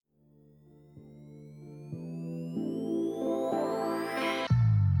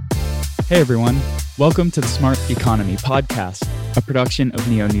Hey everyone, welcome to the Smart Economy Podcast, a production of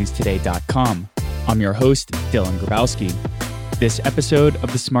neonewstoday.com. I'm your host, Dylan Grabowski. This episode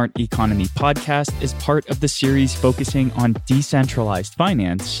of the Smart Economy Podcast is part of the series focusing on decentralized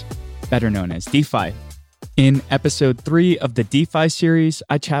finance, better known as DeFi. In episode 3 of the DeFi series,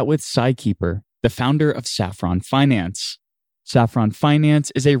 I chat with Psykeeper, the founder of Saffron Finance. Saffron Finance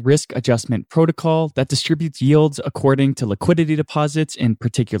is a risk adjustment protocol that distributes yields according to liquidity deposits in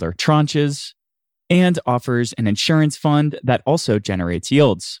particular tranches and offers an insurance fund that also generates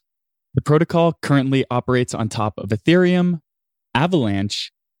yields. The protocol currently operates on top of Ethereum,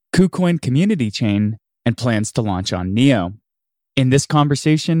 Avalanche, KuCoin Community Chain, and plans to launch on Neo. In this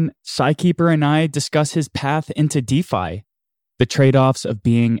conversation, Psykeeper and I discuss his path into DeFi, the trade-offs of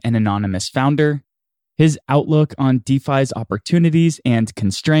being an anonymous founder, his outlook on DeFi's opportunities and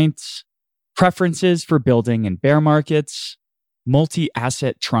constraints, preferences for building in bear markets,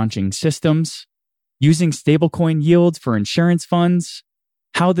 multi-asset tranching systems, using stablecoin yields for insurance funds,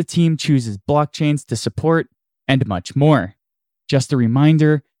 how the team chooses blockchains to support, and much more. Just a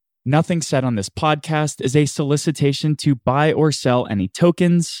reminder, nothing said on this podcast is a solicitation to buy or sell any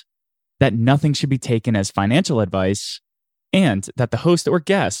tokens, that nothing should be taken as financial advice, and that the host or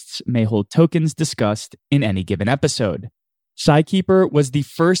guests may hold tokens discussed in any given episode. Psykeeper was the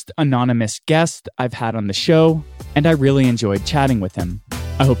first anonymous guest I've had on the show, and I really enjoyed chatting with him.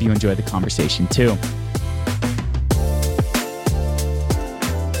 I hope you enjoy the conversation too.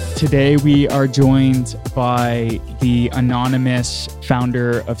 Today we are joined by the anonymous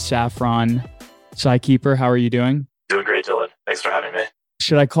founder of Saffron. Psykeeper, how are you doing? Doing great, Dylan. Thanks for having me.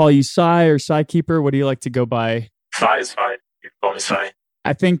 Should I call you Psy or Psykeeper? What do you like to go by? Psy is fine. You can call me Psy.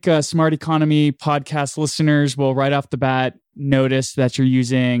 I think Smart Economy podcast listeners will right off the bat notice that you're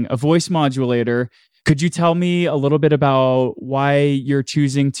using a voice modulator. Could you tell me a little bit about why you're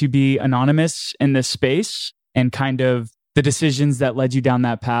choosing to be anonymous in this space and kind of the decisions that led you down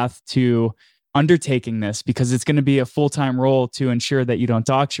that path to undertaking this? Because it's going to be a full-time role to ensure that you don't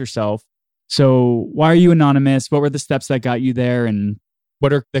dox yourself. So why are you anonymous? What were the steps that got you there? And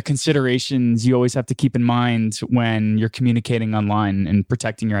what are the considerations you always have to keep in mind when you're communicating online and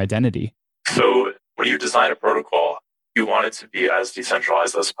protecting your identity? So when you design a protocol, you want it to be as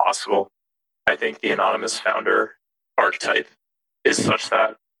decentralized as possible. I think the anonymous founder archetype is such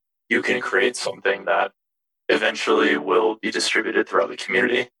that you can create something that eventually will be distributed throughout the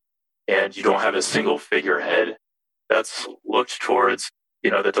community, and you don't have a single figurehead that's looked towards,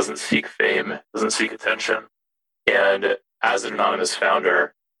 that doesn't seek fame, doesn't seek attention. And as an anonymous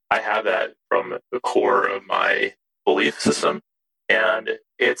founder, I have that from the core of my belief system, and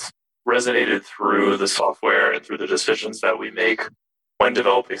it's resonated through the software and through the decisions that we make when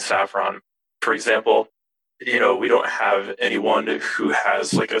developing Saffron. For example, we don't have anyone who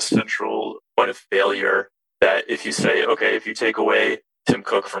has like a central point of failure that if you say, okay, if you take away Tim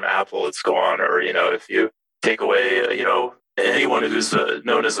Cook from Apple, it's gone. Or, if you take away, anyone who's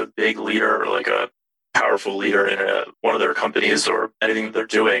known as a big leader or like a powerful leader in one of their companies or anything that they're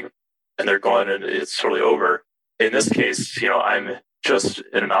doing, and they're gone and it's totally over. In this case, I'm just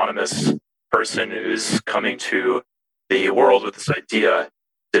an anonymous person who's coming to the world with this idea,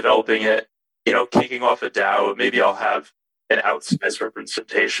 developing it, kicking off a DAO. Maybe I'll have an outsized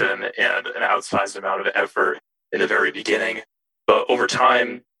representation and an outsized amount of effort in the very beginning. But over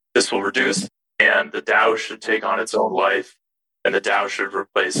time, this will reduce and the DAO should take on its own life, and the DAO should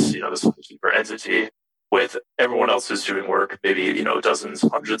replace, the Psykeeper entity with everyone else who's doing work, maybe, dozens,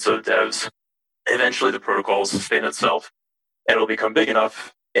 hundreds of devs. Eventually the protocol will sustain itself and it'll become big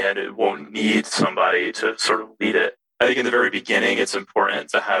enough and it won't need somebody to sort of lead it. I think in the very beginning, it's important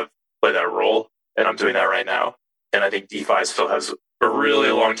to play that role, and I'm doing that right now. And I think DeFi still has a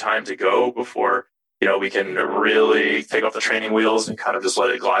really long time to go before, we can really take off the training wheels and kind of just let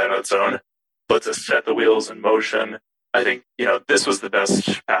it glide on its own. But to set the wheels in motion, I think, this was the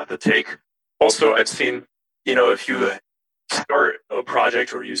best path to take. Also, I've seen, if you start a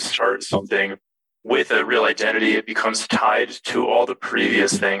project or you start something with a real identity, it becomes tied to all the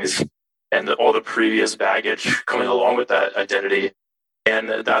previous things and all the previous baggage coming along with that identity. And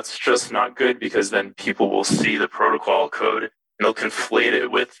that's just not good, because then people will see the protocol code and they'll conflate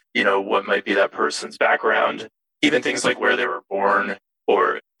it with, what might be that person's background, even things like where they were born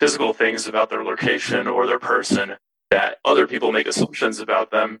or physical things about their location or their person that other people make assumptions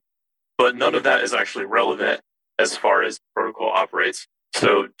about them. But none of that is actually relevant as far as the protocol operates.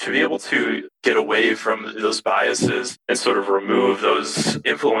 So to be able to get away from those biases and sort of remove those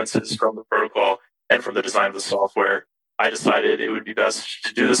influences from the protocol and from the design of the software, I decided it would be best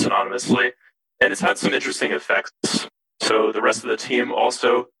to do this anonymously. And it's had some interesting effects. So the rest of the team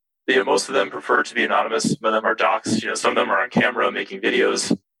also most of them prefer to be anonymous. Some of them are doxxed. Some of them are on camera making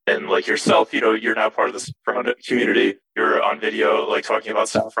videos. And like yourself, you're now part of this community. You're on video, like talking about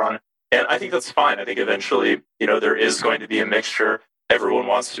Saffron. And I think that's fine. I think eventually, there is going to be a mixture. Everyone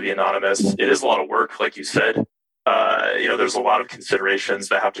wants to be anonymous. It is a lot of work, like you said. There's a lot of considerations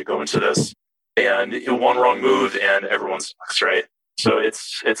that have to go into this. And one wrong move and everyone sucks, right? So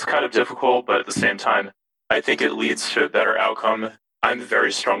it's kind of difficult, but at the same time, I think it leads to a better outcome. I'm a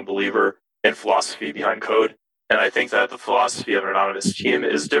very strong believer in philosophy behind code. And I think that the philosophy of an anonymous team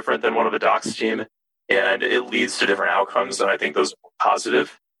is different than one of a docs team. And it leads to different outcomes. And I think those are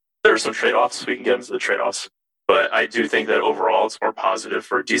positive. There are some trade-offs. We can get into the trade-offs. But I do think that overall, it's more positive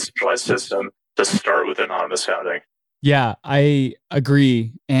for a decentralized system to start with anonymous founding. Yeah, I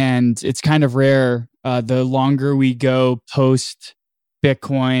agree. And it's kind of rare. The longer we go post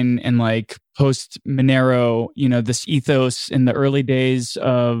Bitcoin and like post Monero, this ethos in the early days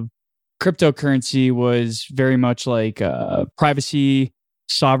of cryptocurrency was very much like privacy,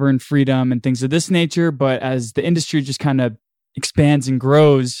 sovereign freedom, and things of this nature. But as the industry just kind of expands and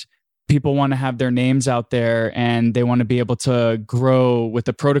grows, people want to have their names out there and they want to be able to grow with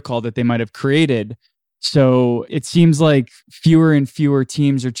the protocol that they might have created. So it seems like fewer and fewer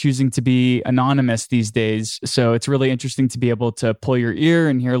teams are choosing to be anonymous these days. So it's really interesting to be able to pull your ear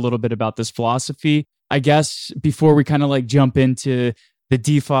and hear a little bit about this philosophy. I guess before we kind of like jump into the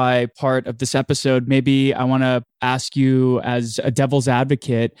DeFi part of this episode, maybe I want to ask you as a devil's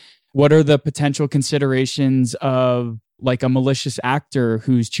advocate, what are the potential considerations of like a malicious actor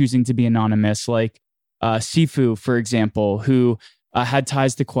who's choosing to be anonymous, like Sifu, for example, who had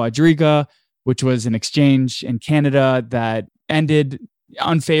ties to Quadriga, which was an exchange in Canada that ended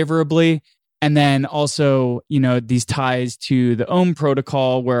unfavorably. And then also, these ties to the Ohm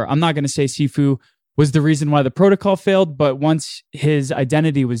protocol, where I'm not going to say Sifu was the reason why the protocol failed, but once his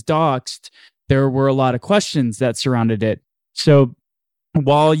identity was doxed, there were a lot of questions that surrounded it. So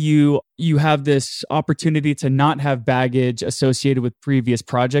while you have this opportunity to not have baggage associated with previous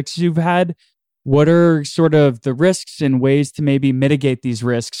projects you've had, what are sort of the risks and ways to maybe mitigate these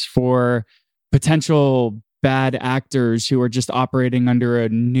risks for potential bad actors who are just operating under a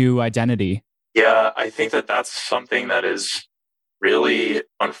new identity? Yeah, I think that that's something that is really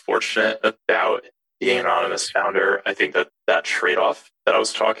unfortunate about being an anonymous founder. I think that trade-off that I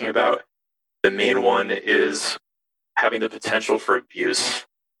was talking about, the main one is having the potential for abuse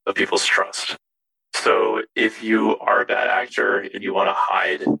of people's trust. So if you are a bad actor and you want to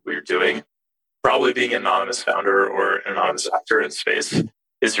hide what you're doing, probably being an anonymous founder or an anonymous actor in space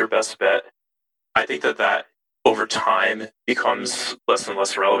is your best bet. I think that over time becomes less and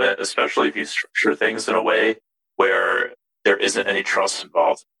less relevant, especially if you structure things in a way where there isn't any trust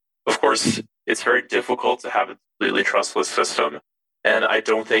involved. Of course, it's very difficult to have a completely trustless system. And I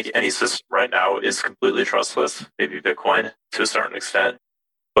don't think any system right now is completely trustless, maybe Bitcoin to a certain extent.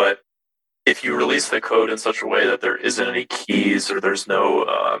 But if you release the code in such a way that there isn't any keys or there's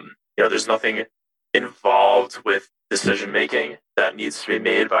no, there's nothing involved with decision making that needs to be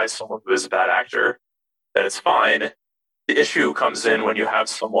made by someone who is a bad actor, then it's fine. The issue comes in when you have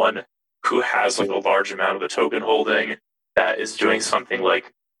someone who has like a large amount of the token holding that is doing something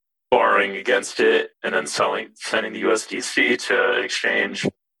like borrowing against it and then sending the USDC to an exchange,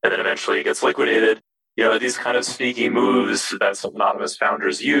 and then eventually it gets liquidated. These kind of sneaky moves that some anonymous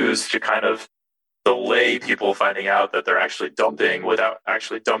founders use to kind of delay people finding out that they're actually dumping without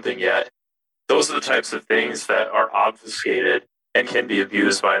actually dumping yet. Those are the types of things that are obfuscated and can be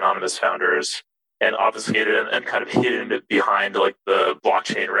abused by anonymous founders and obfuscated and kind of hidden behind like the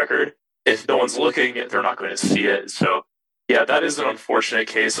blockchain record. If no one's looking, they're not going to see it. So yeah, that is an unfortunate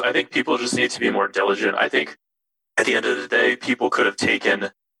case. I think people just need to be more diligent. I think at the end of the day, people could have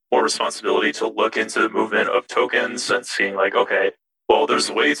taken more responsibility to look into the movement of tokens and seeing like, okay, well,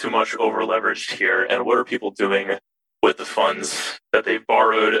 there's way too much over leveraged here. And what are people doing with the funds that they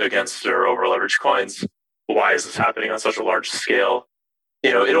borrowed against their over leveraged coins? Why is this happening on such a large scale?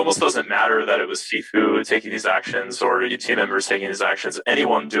 It almost doesn't matter that it was Sifu taking these actions or team members taking these actions.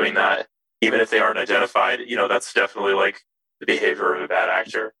 Anyone doing that, even if they aren't identified, that's definitely like the behavior of a bad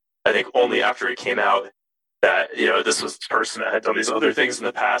actor. I think only after it came out that, this was the person that had done these other things in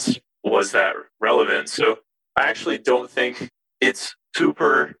the past was that relevant. So I actually don't think it's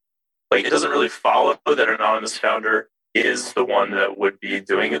super, it doesn't really follow that an anonymous founder is the one that would be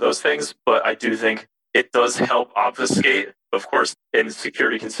doing those things. But I do think it does help obfuscate. Of course, in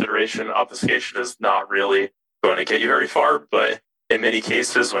security consideration, obfuscation is not really going to get you very far. But in many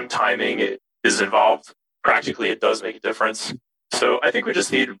cases, when timing is involved, practically it does make a difference. So I think we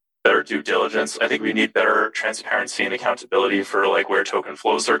just need better due diligence. I think we need better transparency and accountability for like where token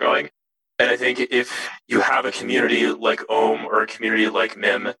flows are going. And I think if you have a community like Ohm or a community like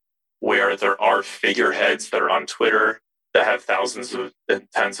MIM, where there are figureheads that are on Twitter that have thousands of and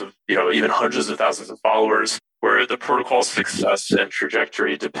tens of, even hundreds of thousands of followers, where the protocol's success and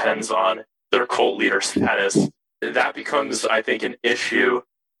trajectory depends on their cult leader status, that becomes, I think, an issue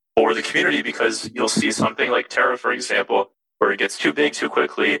for the community, because you'll see something like Terra, for example, where it gets too big too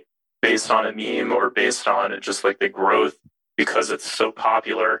quickly based on a meme or based on just like the growth because it's so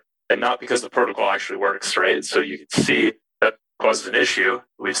popular and not because the protocol actually works, right? So you can see that causes an issue.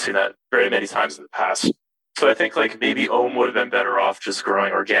 We've seen that very many times in the past. So I think like maybe Ohm would have been better off just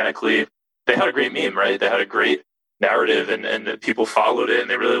growing organically. They had a great meme, right? They had a great narrative and people followed it and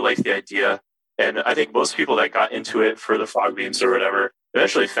they really liked the idea. And I think most people that got into it for the fog memes or whatever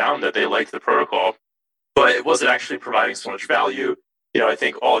eventually found that they liked the protocol, but it wasn't actually providing so much value. I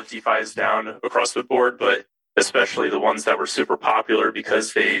think all of DeFi is down across the board, but especially the ones that were super popular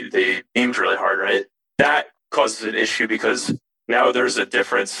because they memed really hard, right? That causes an issue because now there's a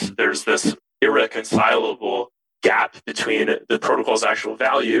difference. There's this irreconcilable gap between the protocol's actual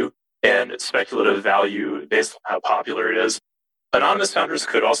value and speculative value based on how popular it is. Anonymous founders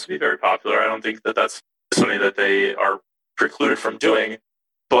could also be very popular. I don't think that that's something that they are precluded from doing.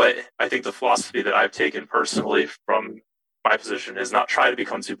 But I think the philosophy that I've taken personally from my position is not try to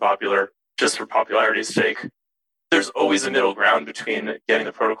become too popular just for popularity's sake. There's always a middle ground between getting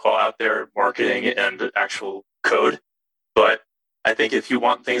the protocol out there, marketing, and actual code. But I think if you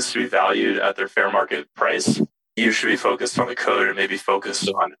want things to be valued at their fair market price, you should be focused on the code and maybe focused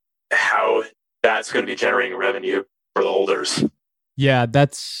on how that's going to be generating revenue for the holders. Yeah,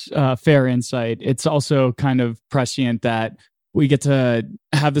 that's fair insight. It's also kind of prescient that we get to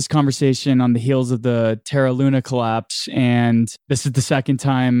have this conversation on the heels of the Terra Luna collapse. And this is the second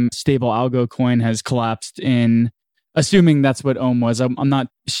time stable algo coin has collapsed in, assuming that's what Ohm was. I'm not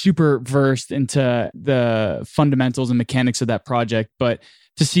super versed into the fundamentals and mechanics of that project, but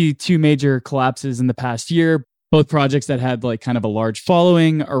to see two major collapses in the past year, both projects that had like kind of a large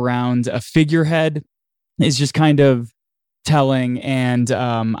following around a figurehead, is just kind of telling. And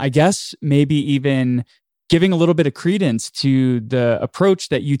I guess maybe even giving a little bit of credence to the approach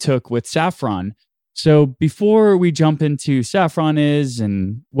that you took with Saffron. So before we jump into Saffron is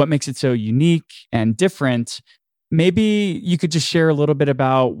and what makes it so unique and different, maybe you could just share a little bit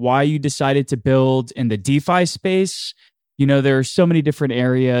about why you decided to build in the DeFi space. There are so many different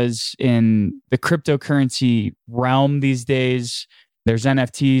areas in the cryptocurrency realm these days. There's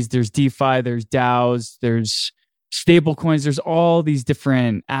NFTs, there's DeFi, there's DAOs, there's stable coins, there's all these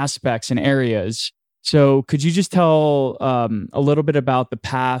different aspects and areas. So could you just tell a little bit about the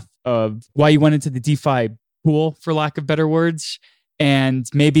path of why you went into the DeFi pool, for lack of better words, and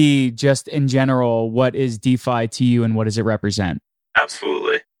maybe just in general, what is DeFi to you and what does it represent?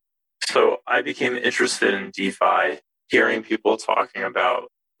 Absolutely. So I became interested in DeFi, hearing people talking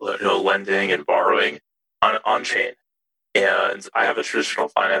about lending and borrowing on chain. And I have a traditional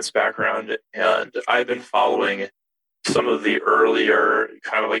finance background, and I've been following some of the earlier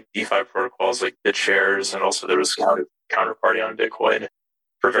kind of like DeFi protocols like BitShares, and also there was Counterparty on Bitcoin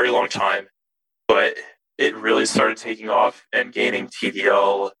for a very long time. But it really started taking off and gaining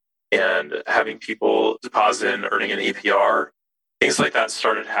TVL and having people deposit and earning an APR. Things like that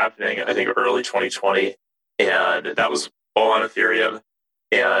started happening, I think, early 2020. And that was all on Ethereum.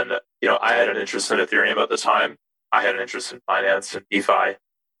 And, I had an interest in Ethereum at the time. I had an interest in finance and DeFi.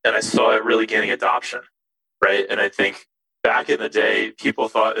 And I saw it really gaining adoption, right? And I think back in the day, people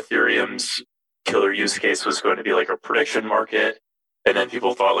thought Ethereum's killer use case was going to be like a prediction market. And then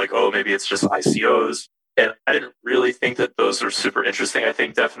people thought like, oh, maybe it's just ICOs. And I didn't really think that those are super interesting. I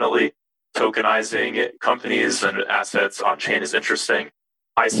think definitely tokenizing companies and assets on chain is interesting.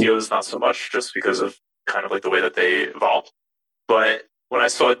 ICOs, not so much, just because of kind of like the way that they evolved. But when I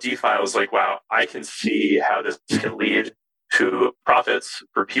saw DeFi, I was like, wow, I can see how this can lead to profits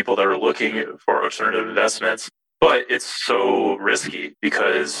for people that are looking for alternative investments. But it's so risky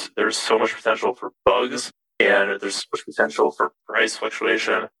because there's so much potential for bugs and there's so much potential for price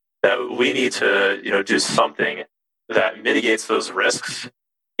fluctuation that we need to, do something that mitigates those risks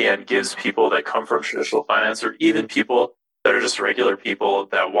and gives people that come from traditional finance, or even people that are just regular people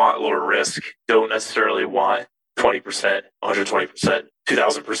that want lower risk, don't necessarily want 20%, 120%,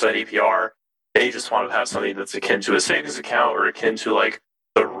 2000% APR. They just want to have something that's akin to a savings account or akin to like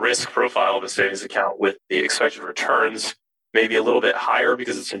the risk profile of a savings account with the expected returns, maybe a little bit higher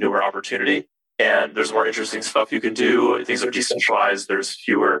because it's a newer opportunity. And there's more interesting stuff you can do. Things are decentralized. There's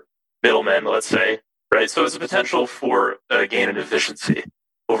fewer middlemen, let's say, right? So it's a potential for a gain in efficiency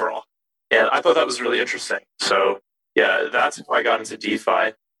overall. And I thought that was really interesting. So yeah, that's how I got into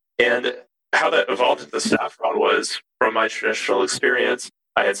DeFi. And how that evolved into Saffron was from my traditional experience.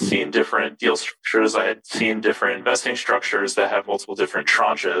 I had seen different deal structures. I had seen different investing structures that have multiple different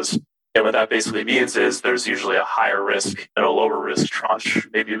tranches. And what that basically means is there's usually a higher risk and a lower risk tranche,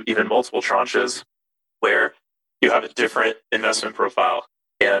 maybe even multiple tranches, where you have a different investment profile.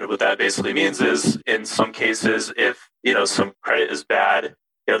 And what that basically means is in some cases, if, some credit is bad,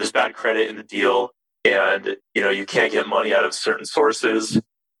 there's bad credit in the deal and, you can't get money out of certain sources,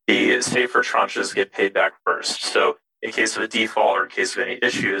 the safer tranches get paid back first. So in case of a default or in case of any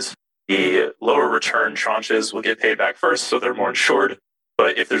issues, the lower return tranches will get paid back first. So they're more insured.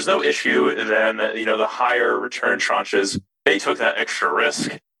 But if there's no issue, then, the higher return tranches, they took that extra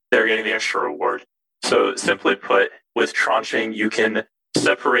risk. They're getting the extra reward. So simply put, with tranching, you can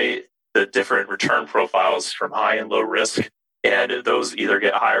separate the different return profiles from high and low risk, and those either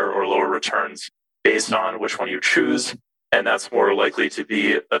get higher or lower returns based on which one you choose, and that's more likely to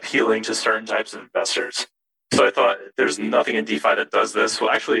be appealing to certain types of investors. So I thought there's nothing in DeFi that does this.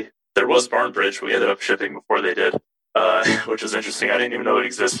 Well, actually, there was Barnbridge. We ended up shipping before they did, which is interesting. I didn't even know it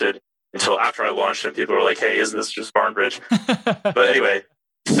existed until after I launched, and people were like, hey, isn't this just Barnbridge? But anyway,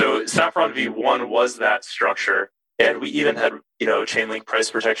 so Saffron V1 was that structure. And we even had, chain link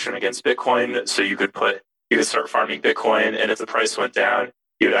price protection against Bitcoin. So you could start farming Bitcoin. And if the price went down,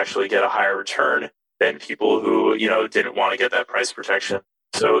 you would actually get a higher return than people who, didn't want to get that price protection.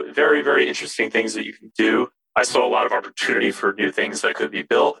 So very, very interesting things that you can do. I saw a lot of opportunity for new things that could be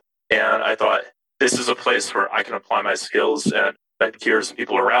built. And I thought this is a place where I can apply my skills. And here's some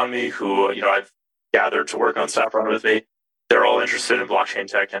people around me who, I've gathered to work on Saffron with me. They're all interested in blockchain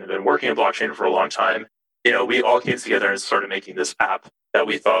tech and have been working in blockchain for a long time. We all came together and started making this app that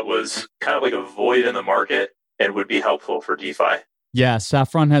we thought was kind of like a void in the market and would be helpful for DeFi. Yeah,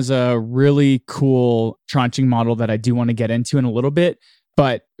 Saffron has a really cool tranching model that I do want to get into in a little bit.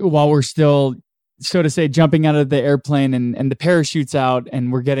 But while we're still, so to say, jumping out of the airplane and the parachute's out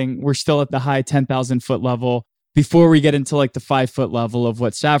and we're still at the high 10,000 foot level, before we get into like the 5-foot level of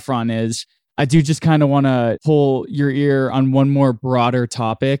what Saffron is, I do just kind of want to pull your ear on one more broader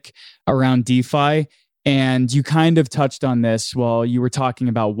topic around DeFi. And you kind of touched on this while you were talking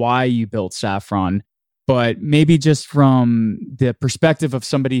about why you built Saffron, but maybe just from the perspective of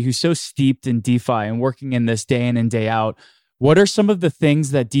somebody who's so steeped in DeFi and working in this day in and day out, what are some of the things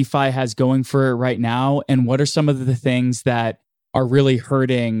that DeFi has going for it right now? And what are some of the things that are really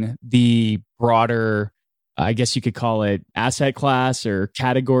hurting the broader, I guess you could call it asset class or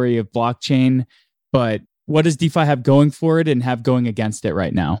category of blockchain? But what does DeFi have going for it and have going against it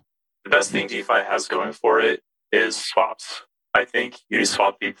right now? The best thing DeFi has going for it is swaps. I think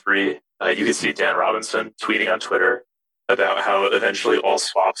Uniswap v3, you can see Dan Robinson tweeting on Twitter about how eventually all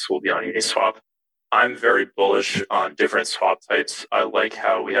swaps will be on Uniswap. I'm very bullish on different swap types. I like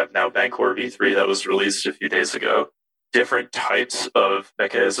how we have now Bancor v3 that was released a few days ago. Different types of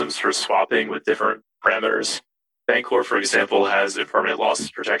mechanisms for swapping with different parameters. Bancor, for example, has impermanent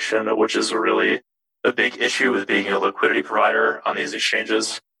loss protection, which is really a big issue with being a liquidity provider on these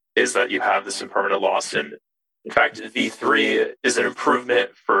exchanges, is that you have this impermanent loss. And in fact, V3 is an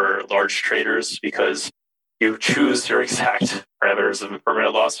improvement for large traders because you choose your exact parameters of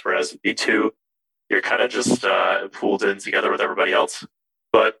impermanent loss, whereas V2, you're kind of just pooled in together with everybody else.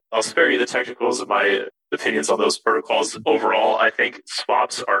 But I'll spare you the technicals of my opinions on those protocols. Overall, I think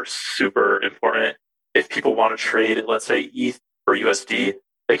swaps are super important. If people want to trade, let's say, ETH or USD,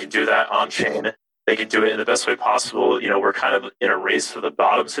 they can do that on chain. They can do it in the best way possible. We're kind of in a race to the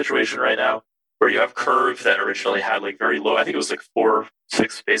bottom situation right now, where you have Curve that originally had like very low, I think it was like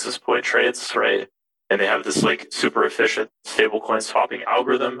 4-6 basis point trades, right? And they have this like super efficient stablecoin swapping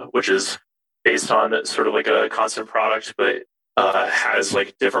algorithm, which is based on sort of like a constant product, but has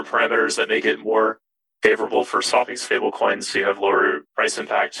like different parameters that make it more favorable for swapping stablecoins. So you have lower price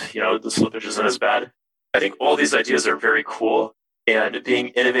impact. The slippage isn't as bad. I think all these ideas are very cool and being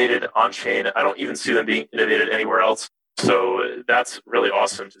innovated on chain. I don't even see them being innovated anywhere else. So that's really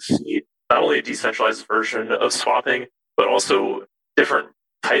awesome to see. Not only a decentralized version of swapping, but also different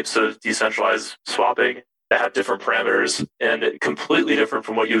types of decentralized swapping that have different parameters and completely different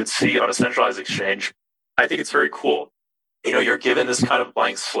from what you would see on a centralized exchange. I think it's very cool. You're given this kind of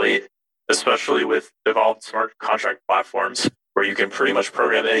blank slate, especially with evolved smart contract platforms where you can pretty much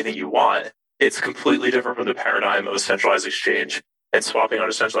program anything you want. It's completely different from the paradigm of a centralized exchange and swapping on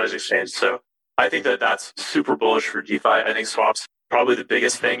a centralized exchange. So I think that that's super bullish for DeFi. I think swaps probably the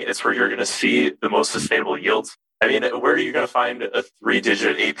biggest thing. It's where you're going to see the most sustainable yields. I mean, where are you going to find a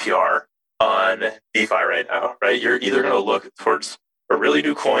 3-digit APR on DeFi right now, right? You're either going to look towards a really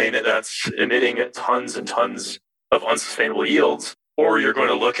new coin that's emitting tons and tons of unsustainable yields, or you're going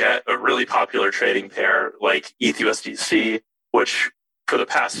to look at a really popular trading pair like ETH-USDC, which for the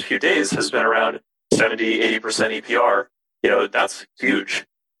past few days has been around 70-80% APR. That's huge.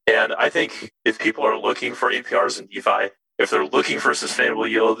 And I think if people are looking for APRs in DeFi, if they're looking for sustainable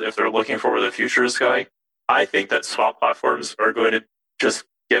yield, if they're looking for where the future is going, I think that swap platforms are going to just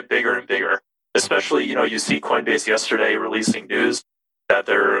get bigger and bigger. Especially, you see Coinbase yesterday releasing news that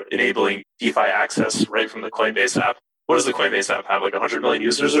they're enabling DeFi access right from the Coinbase app. What does the Coinbase app have? Like 100 million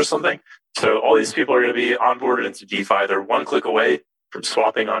users or something? So all these people are going to be onboarded into DeFi. They're one click away from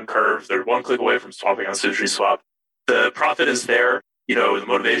swapping on Curve. They're one click away from swapping on SushiSwap. The profit is there. The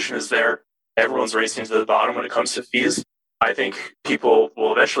motivation is there. Everyone's racing to the bottom when it comes to fees. I think people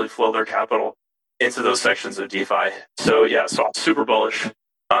will eventually flow their capital into those sections of DeFi. So I'm super bullish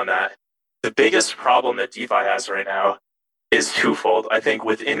on that. The biggest problem that DeFi has right now is twofold. I think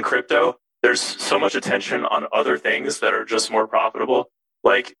within crypto, there's so much attention on other things that are just more profitable,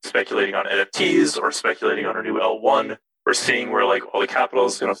 like speculating on NFTs or speculating on a new L1 or seeing where like all the capital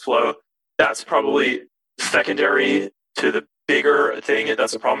is going to flow. That's probably secondary to the bigger thing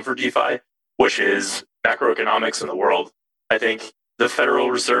that's a problem for DeFi, which is macroeconomics in the world. I think the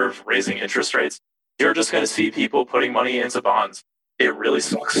Federal Reserve raising interest rates, you're just going to see people putting money into bonds. It really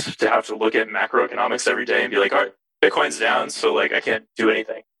sucks to have to look at macroeconomics every day and be like, all right, Bitcoin's down, so like I can't do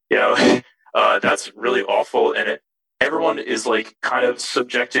anything. That's really awful. And everyone is like kind of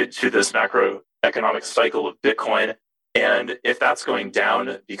subjected to this macroeconomic cycle of Bitcoin. And if that's going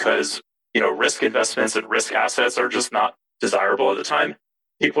down because, risk investments and risk assets are just not desirable at the time,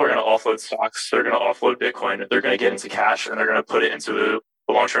 people are going to offload stocks. They're going to offload Bitcoin. They're going to get into cash and they're going to put it into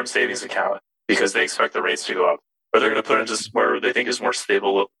a long-term savings account because they expect the rates to go up. Or they're going to put it into where they think is more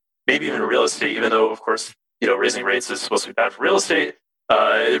stable, maybe even real estate, even though, of course, raising rates is supposed to be bad for real estate.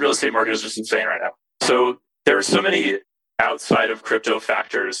 The real estate market is just insane right now. So there are so many outside of crypto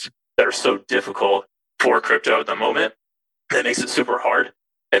factors that are so difficult for crypto at the moment that makes it super hard.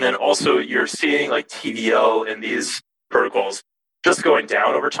 And then also you're seeing like TVL and these protocols just going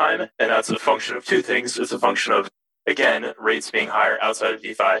down over time. And that's a function of two things. It's a function of, again, rates being higher outside of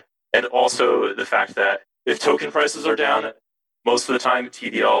DeFi. And also the fact that if token prices are down, most of the time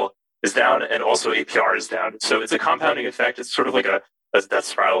TVL is down and also APR is down. So it's a compounding effect. It's sort of like a death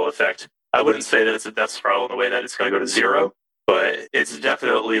spiral effect. I wouldn't say that it's a death spiral in the way that it's going to go to zero, but it's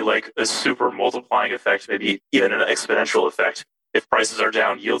definitely like a super multiplying effect, maybe even an exponential effect. If prices are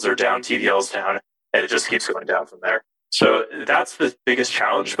down, yields are down, TVL is down, and it just keeps going down from there. So that's the biggest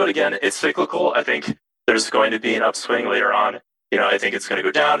challenge. But again, it's cyclical. I think there's going to be an upswing later on. I think it's going to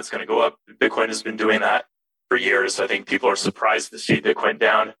go down. It's going to go up. Bitcoin has been doing that for years. I think people are surprised to see Bitcoin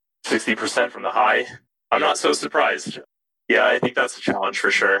down 60% from the high. I'm not so surprised. Yeah, I think that's a challenge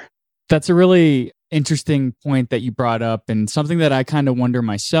for sure. That's a really interesting point that you brought up, and something that I kind of wonder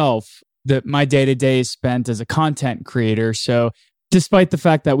myself, that my day-to-day is spent as a content creator. So despite the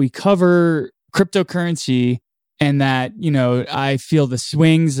fact that we cover cryptocurrency and that, I feel the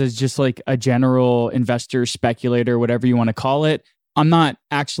swings as just like a general investor, speculator, whatever you want to call it, I'm not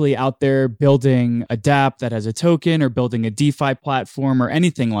actually out there building a dApp that has a token or building a DeFi platform or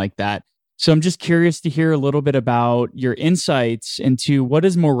anything like that. So I'm just curious to hear a little bit about your insights into what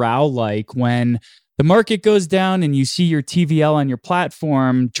is morale like when the market goes down and you see your TVL on your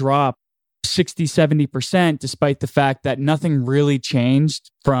platform drop 60, 70%, despite the fact that nothing really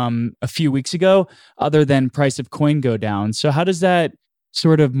changed from a few weeks ago other than price of coin go down. So how does that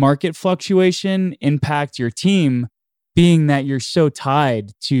sort of market fluctuation impact your team, being that you're so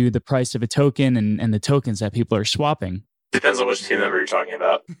tied to the price of a token and the tokens that people are swapping? Depends on which team member you're talking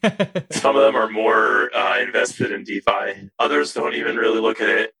about. Some of them are more invested in DeFi. Others don't even really look at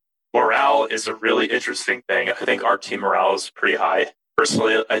it. Morale is a really interesting thing. I think our team morale is pretty high.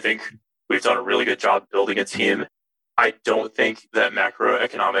 Personally, I think we've done a really good job building a team. I don't think that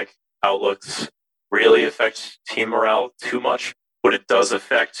macroeconomic outlooks really affect team morale too much. What it does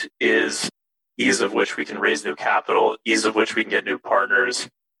affect is ease of which we can raise new capital, ease of which we can get new partners,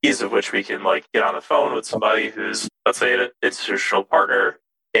 ease of which we can get on the phone with somebody who's, let's say, an institutional partner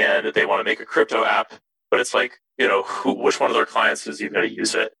and they want to make a crypto app, but it's which one of their clients is even going to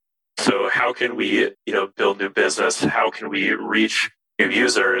use it? So how can we, build new business? How can we reach new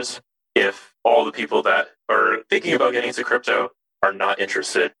users if all the people that are thinking about getting into crypto are not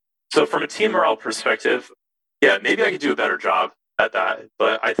interested? So from a team morale perspective, yeah, maybe I could do a better job at that,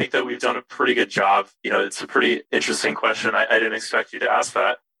 but I think that we've done a pretty good job. It's a pretty interesting question. I didn't expect you to ask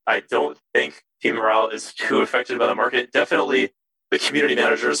that. I don't think team morale is too affected by the market. Definitely the community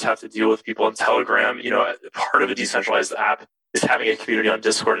managers have to deal with people on Telegram, part of a decentralized app. is having a community on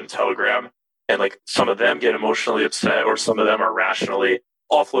Discord and Telegram. And like some of them get emotionally upset, or some of them are rationally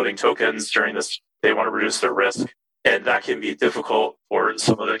offloading tokens during this. They want to reduce their risk. And that can be difficult for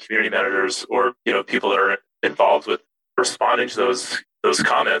some of the community managers or, people that are involved with responding to those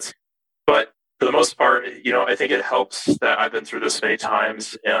comments. But for the most part, I think it helps that I've been through this many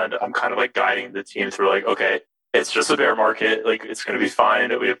times, and I'm kind of like guiding the team through like, okay, it's just a bear market. Like, it's going to be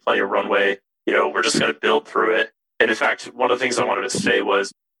fine. We have plenty of runway. We're just going to build through it. And in fact, one of the things I wanted to say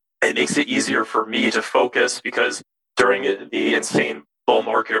was it makes it easier for me to focus, because during the insane bull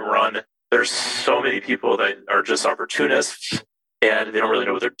market run, there's so many people that are just opportunists and they don't really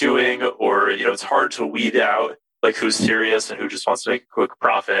know what they're doing, or, it's hard to weed out like who's serious and who just wants to make a quick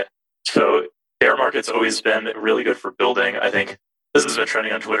profit. So bear market's always been really good for building. I think this has been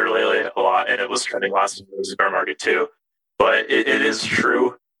trending on Twitter lately a lot, and it was trending last time it was a bear market too. But it is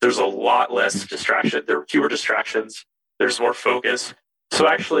true. There's a lot less distraction. There are fewer distractions. There's more focus. So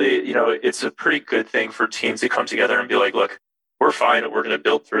actually, it's a pretty good thing for teams to come together and be like, look, we're fine. We're going to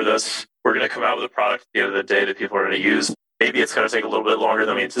build through this. We're going to come out with a product at the end of the day that people are going to use. Maybe it's going to take a little bit longer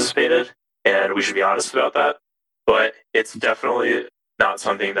than we anticipated, and we should be honest about that. But it's definitely not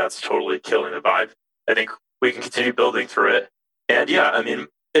something that's totally killing the vibe. I think we can continue building through it. And yeah, I mean,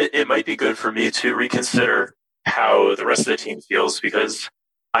 it might be good for me to reconsider how the rest of the team feels, because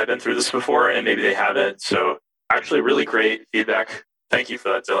I've been through this before and maybe they haven't. So actually really great feedback. Thank you for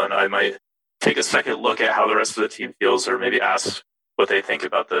that, Dylan. I might take a second look at how the rest of the team feels, or maybe ask what they think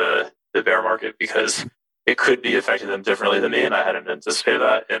about the bear market, because it could be affecting them differently than me, and I hadn't anticipated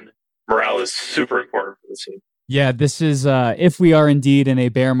that. And morale is super important for the team. Yeah, this is, if we are indeed in a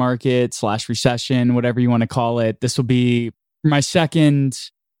bear market / recession, whatever you want to call it, this will be my second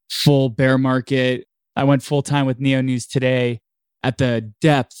full bear market. I went full time with Neo News Today at the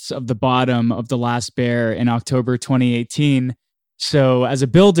depths of the bottom of the last bear in October 2018. So as a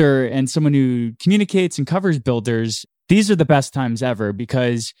builder and someone who communicates and covers builders, these are the best times ever,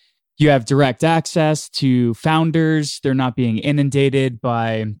 because you have direct access to founders. They're not being inundated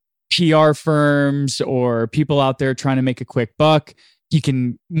by PR firms or people out there trying to make a quick buck. You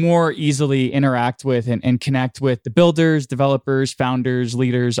can more easily interact with and connect with the builders, developers, founders,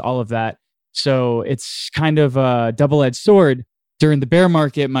 leaders, all of that. So it's kind of a double-edged sword. During the bear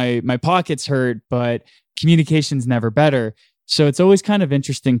market, my pockets hurt, but communication's never better. So it's always kind of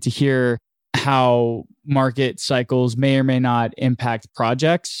interesting to hear how market cycles may or may not impact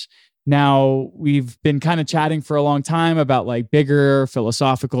projects. Now, we've been kind of chatting for a long time about like bigger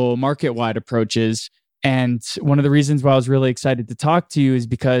philosophical market-wide approaches. And one of the reasons why I was really excited to talk to you is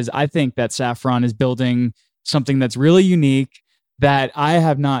because I think that Saffron is building something that's really unique that I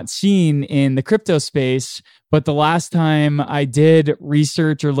have not seen in the crypto space. But the last time I did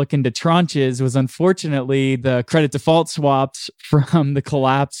research or look into tranches was unfortunately the credit default swaps from the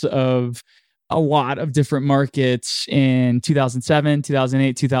collapse of a lot of different markets in 2007,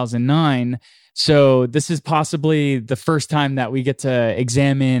 2008, 2009. So this is possibly the first time that we get to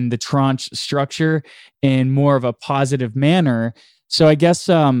examine the tranche structure in more of a positive manner. So I guess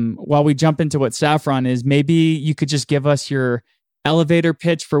while we jump into what Saffron is, maybe you could just give us your elevator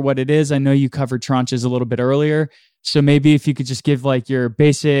pitch for what it is. I know you covered tranches a little bit earlier. So maybe if you could just give like your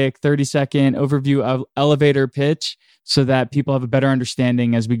basic 30-second overview of elevator pitch so that people have a better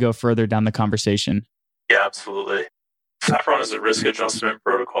understanding as we go further down the conversation. Yeah, absolutely. Saffron is a risk adjustment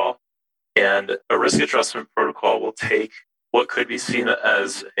protocol, and a risk adjustment protocol will take what could be seen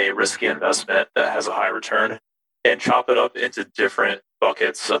as a risky investment that has a high return and chop it up into different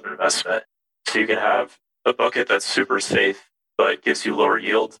buckets of investment. So you can have a bucket that's super safe, but gives you lower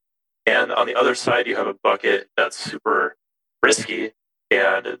yield. And on the other side, you have a bucket that's super risky,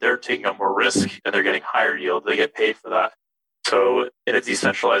 and they're taking on more risk and they're getting higher yield. They get paid for that. So in a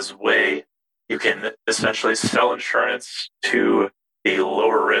decentralized way, you can essentially sell insurance to the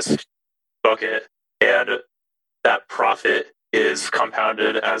lower risk bucket, and that profit is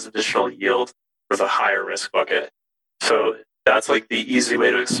compounded as additional yield for the higher risk bucket. So that's like the easy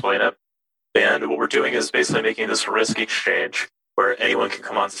way to explain it. And what we're doing is basically making this risk exchange where anyone can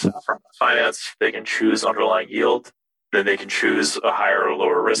come on to Saffron Finance. They can choose underlying yield, then they can choose a higher or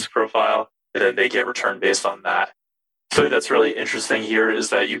lower risk profile, and then they get returned based on that. So that's really interesting here is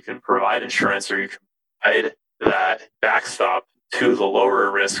that you can provide insurance, or you can provide that backstop to the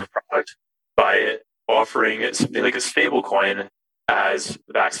lower risk product by offering something like a stable coin as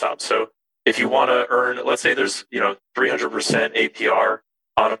the backstop. So if you want to earn, let's say there's 300% APR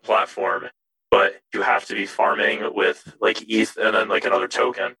on a platform, but you have to be farming with like ETH and then like another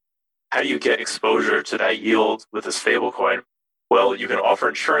token. How do you get exposure to that yield with a stable coin? Well, you can offer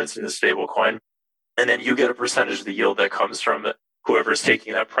insurance in a stable coin, And then you get a percentage of the yield that comes from whoever's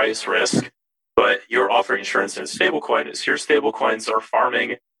taking that price risk. But you're offering insurance in a stablecoin. So your stablecoins are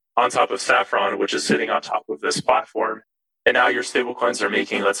farming on top of Saffron, which is sitting on top of this platform. And now your stablecoins are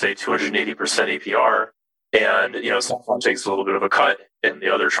making, let's say, 280% APR. And, Saffron takes a little bit of a cut and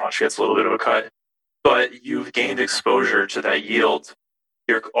the other tranche gets a little bit of a cut. But you've gained exposure to that yield.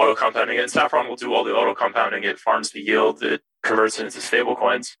 You're auto compounding it. Saffron will do all the auto compounding. It farms the yield. It converts it into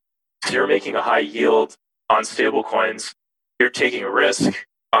stablecoins. So you're making a high yield on stablecoins. You're taking a risk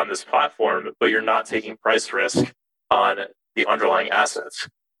on this platform, but you're not taking price risk on the underlying assets.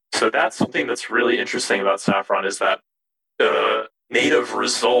 So that's something that's really interesting about Saffron, is that the native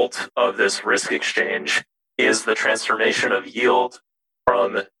result of this risk exchange is the transformation of yield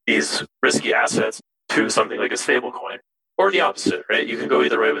from these risky assets to something like a stablecoin, or the opposite, right? You can go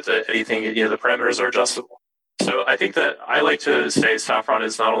either way with it. Anything, the parameters are adjustable. So I think that I like to say Saffron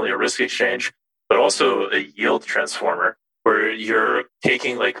is not only a risk exchange, but also a yield transformer, where you're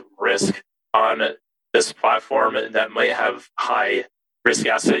taking risk on this platform that might have high risk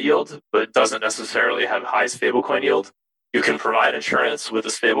asset yield, but doesn't necessarily have high stablecoin yield. You can provide insurance with a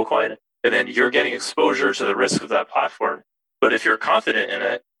stablecoin, and then you're getting exposure to the risk of that platform. But if you're confident in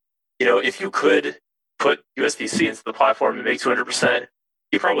it, if you could put USDC into the platform and make 200%,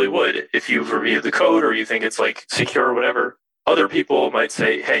 you probably would if you've reviewed the code or you think it's secure or whatever. Other people might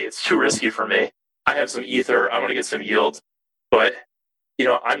say, hey, it's too risky for me. I have some Ether. I want to get some yield. But,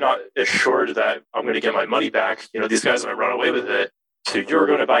 I'm not assured that I'm going to get my money back. These guys might run away with it. So you're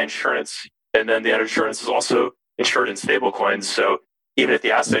going to buy insurance. And then that insurance is also insured in stablecoins. So even if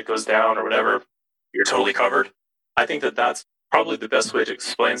the asset goes down or whatever, you're totally covered. I think that that's probably the best way to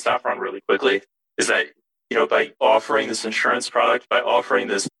explain Saffron really quickly, is that, by offering this insurance product, by offering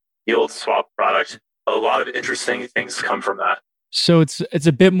this yield swap product, a lot of interesting things come from that. So it's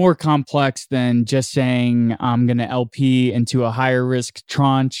a bit more complex than just saying I'm going to LP into a higher risk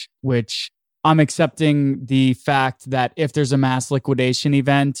tranche, which I'm accepting the fact that if there's a mass liquidation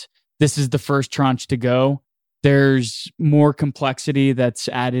event, this is the first tranche to go. There's more complexity that's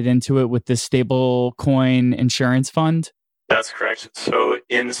added into it with this stable coin insurance fund. That's correct. So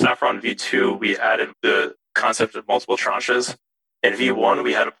in Saffron V2, we added the concept of multiple tranches. In V1,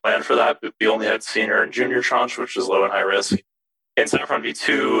 we had a plan for that, but we only had senior and junior tranche, which is low and high risk. In Saffron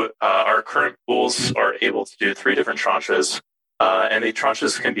V2, our current pools are able to do 3 different tranches, and the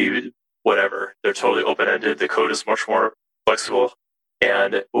tranches can be whatever. They're totally open-ended. The code is much more flexible.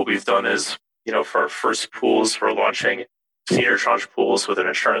 And what we've done is, for our first pools, we're launching senior tranche pools with an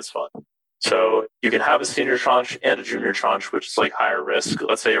insurance fund. So you can have a senior tranche and a junior tranche, which is higher risk.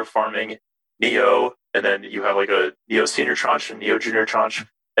 Let's say you're farming NEO, and then you have a NEO senior tranche and NEO junior tranche,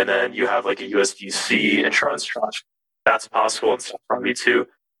 and then you have a USDC insurance tranche. That's possible in Saffron V2.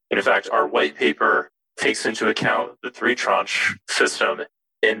 And in fact, our white paper takes into account the 3 tranche system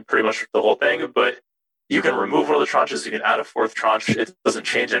in pretty much the whole thing, but you can remove one of the tranches, you can add a 4th tranche. It doesn't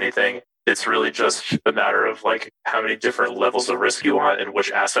change anything. It's really just a matter of how many different levels of risk you want and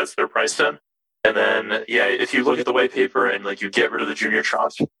which assets they're priced in. And then, if you look at the white paper and you get rid of the junior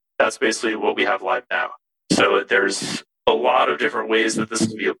tranche, that's basically what we have live now. So there's a lot of different ways that this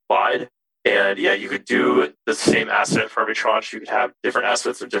can be applied. And you could do the same asset for every tranche. You could have different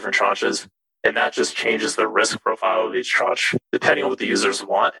assets in different tranches. And that just changes the risk profile of each tranche, depending on what the users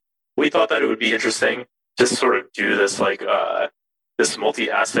want. We thought that it would be interesting to sort of do this this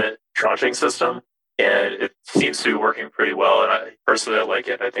multi-asset tranching system. And it seems to be working pretty well. And I personally like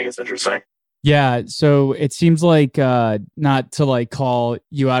it. I think it's interesting. Yeah. So it seems like, not to call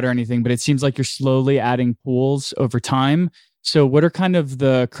you out or anything, but it seems like you're slowly adding pools over time. So what are kind of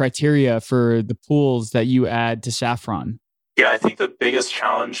the criteria for the pools that you add to Saffron? Yeah, I think the biggest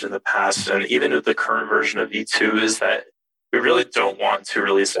challenge in the past, and even with the current version of V2, is that we really don't want to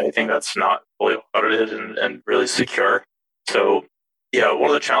release anything that's not fully audited and really secure. So one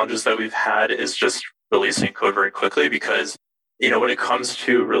of the challenges that we've had is just releasing code very quickly, because when it comes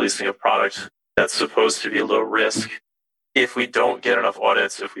to releasing a product that's supposed to be low risk, if we don't get enough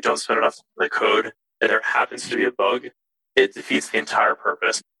audits, if we don't spend enough time on the code, and there happens to be a bug, it defeats the entire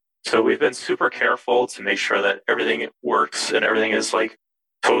purpose. So we've been super careful to make sure that everything works and everything is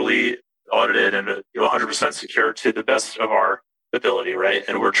totally audited and 100% secure to the best of our ability, right?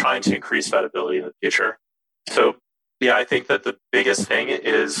 And we're trying to increase that ability in the future. So I think that the biggest thing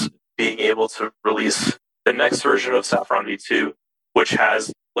is being able to release the next version of Saffron V2, which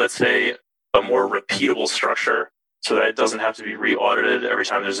has, let's say, a more repeatable structure so that it doesn't have to be re-audited every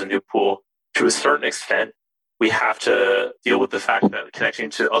time there's a new pool. To a certain extent, we have to deal with the fact that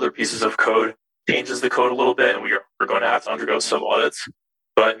connecting to other pieces of code changes the code a little bit, and we're going to have to undergo some audits.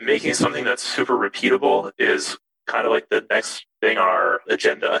 But making something that's super repeatable is kind of like the next thing on our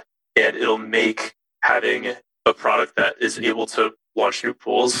agenda. And it'll make having a product that is able to launch new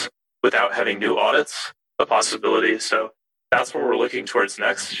pools without having new audits a possibility. So that's what we're looking towards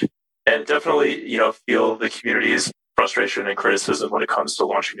next. And definitely, feel the community's frustration and criticism when it comes to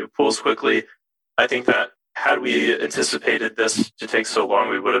launching new pools quickly. I think that had we anticipated this to take so long,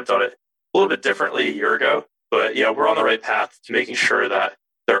 we would have done it a little bit differently a year ago. But yeah, we're on the right path to making sure that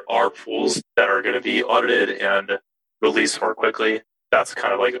there are pools that are going to be audited and released more quickly. That's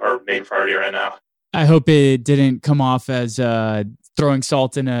kind of like our main priority right now. I hope it didn't come off as throwing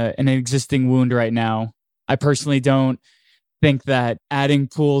salt in an existing wound right now. I personally don't think that adding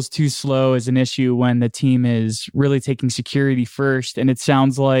pools too slow is an issue when the team is really taking security first. And it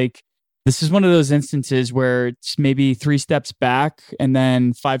sounds like this is one of those instances where it's maybe 3 steps back and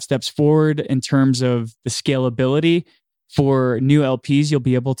then 5 steps forward in terms of the scalability for new LPs you'll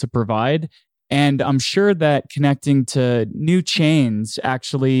be able to provide. And I'm sure that connecting to new chains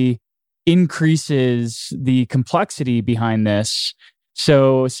actually increases the complexity behind this.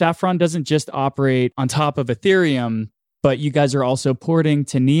 So Saffron doesn't just operate on top of Ethereum, but you guys are also porting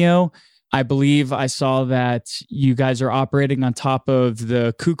to Neo. I believe I saw that you guys are operating on top of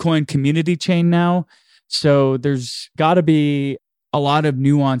the KuCoin community chain now. So there's got to be a lot of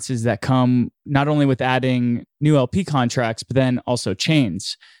nuances that come not only with adding new LP contracts, but then also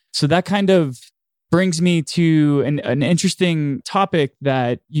chains. So that kind of brings me to an interesting topic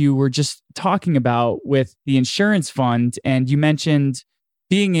that you were just talking about with the insurance fund. And you mentioned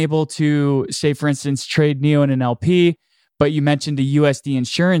being able to, say, for instance, trade Neo in an LP, but you mentioned a USD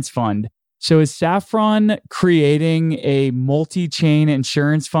insurance fund. So is Saffron creating a multi-chain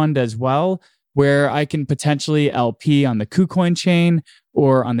insurance fund as well, where I can potentially LP on the KuCoin chain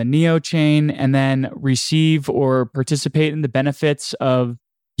or on the Neo chain and then receive or participate in the benefits of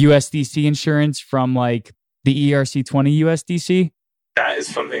USDC insurance from like the ERC20 USDC? That is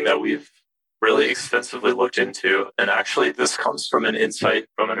something that we've really extensively looked into. And actually, this comes from an insight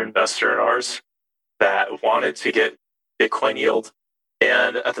from an investor of ours that wanted to get Bitcoin yield.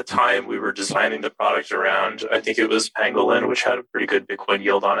 And at the time, we were designing the product around, I think it was Pangolin, which had a pretty good Bitcoin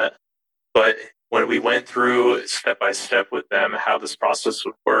yield on it. But when we went through step by step with them how this process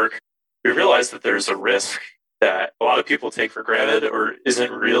would work, we realized that there's a risk that a lot of people take for granted or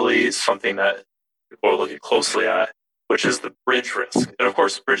isn't really something that people are looking closely at, which is the bridge risk. And of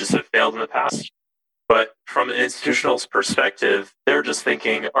course, bridges have failed in the past. But from an institutional perspective, they're just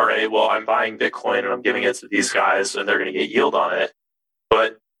thinking, all right, well, I'm buying Bitcoin and I'm giving it to these guys and they're going to get yield on it.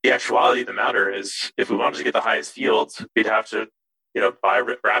 But the actuality of the matter is, if we wanted to get the highest yields, we'd have to, buy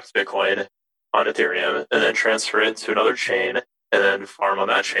wrapped Bitcoin on Ethereum and then transfer it to another chain and then farm on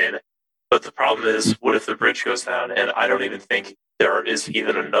that chain. But the problem is, what if the bridge goes down? And I don't even think there is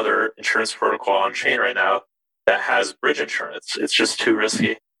even another insurance protocol on chain right now that has bridge insurance. It's just too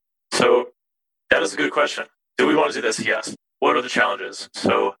risky. So that is a good question. Do we want to do this? Yes. What are the challenges?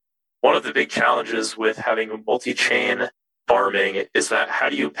 So one of the big challenges with having multi-chain farming is that how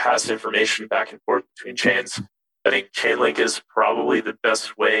do you pass information back and forth between chains? I think Chainlink is probably the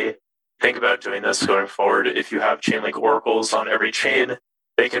best way to think about doing this going forward. If you have Chainlink oracles on every chain,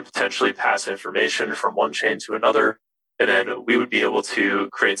 they can potentially pass information from one chain to another. And then we would be able to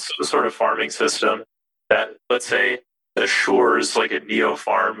create some sort of farming system that, let's say, assures like a Neo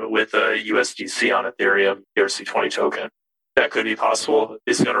farm with a USDC on Ethereum, ERC20 token. That could be possible.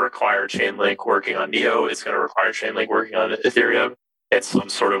 It's going to require Chainlink working on Neo. It's going to require Chainlink working on Ethereum. It's some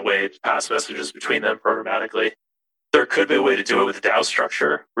sort of way to pass messages between them programmatically. There could be a way to do it with a DAO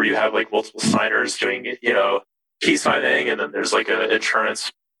structure where you have like multiple signers doing, key signing, and then there's like an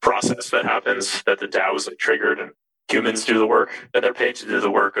insurance process that happens that the DAO is like triggered and humans do the work and they're paid to do the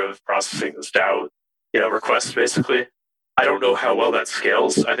work of processing this DAO, request basically. I don't know how well that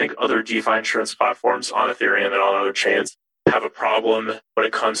scales. I think other DeFi insurance platforms on Ethereum and on other chains have a problem when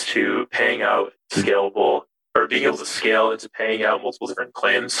it comes to paying out scalable or being able to scale into paying out multiple different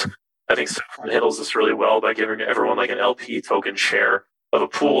claims. I think Saffron handles this really well by giving everyone like an LP token share of a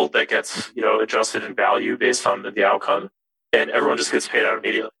pool that gets, adjusted in value based on the outcome, and everyone just gets paid out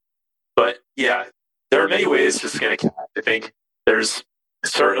immediately. But yeah, there are many ways to skin a cat. I think there's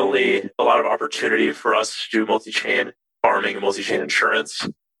certainly a lot of opportunity for us to do multi-chain farming and multi-chain insurance.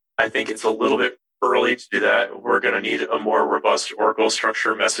 I think it's a little bit early to do that. We're going to need a more robust Oracle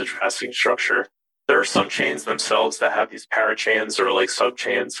structure, message passing structure. There are some chains themselves that have these parachains or like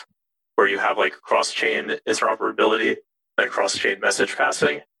subchains where you have like cross-chain interoperability and cross-chain message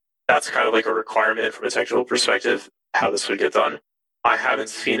passing. That's kind of like a requirement from a technical perspective, how this would get done. I haven't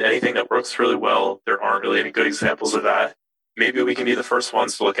seen anything that works really well. There aren't really any good examples of that. maybe we can be the first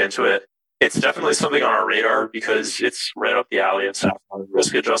ones to look into it. It's definitely something on our radar because it's right up the alley of Saffron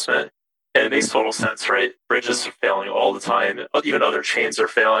risk adjustment. And it makes total sense, right? Bridges are failing all the time. Even other chains are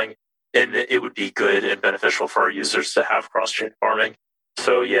failing. And it would be good and beneficial for our users to have cross-chain farming.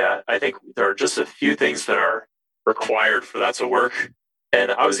 So yeah, I think there are just a few things that are required for that to work.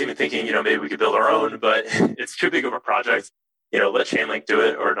 And I was even thinking, maybe we could build our own, but it's too big of a project. Let Chainlink do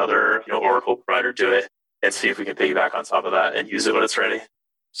it or another, Oracle provider do it and see if we can piggyback on top of that and use it when it's ready.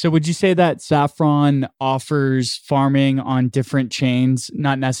 So would you say that Saffron offers farming on different chains,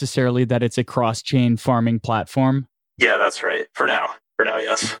 not necessarily that it's a cross-chain farming platform? Yeah, that's right. For now,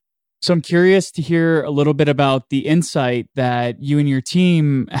 yes. So I'm curious to hear a little bit about the insight that you and your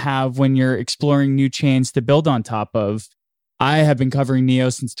team have when you're exploring new chains to build on top of. I have been covering Neo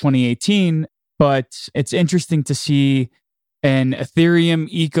since 2018, but it's interesting to see an Ethereum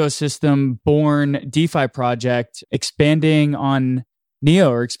ecosystem born DeFi project expanding on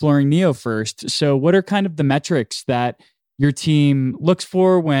Neo or exploring Neo first. So what are kind of the metrics that your team looks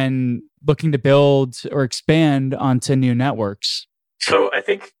for when looking to build or expand onto new networks? So I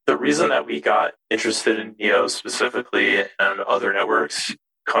think the reason that we got interested in Neo specifically and other networks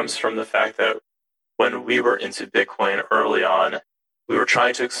comes from the fact that when we were into Bitcoin early on, we were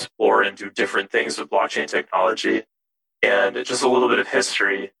trying to explore and do different things with blockchain technology. And just a little bit of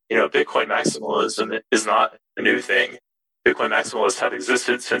history, Bitcoin maximalism is not a new thing. Bitcoin maximalists have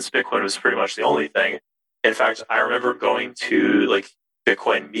existed since Bitcoin was pretty much the only thing. In fact, I remember going to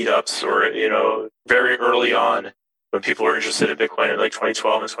Bitcoin meetups or, very early on when people were interested in Bitcoin in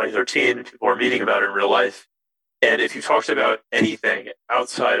 2012 and 2013, people were meeting about it in real life. And if you talked about anything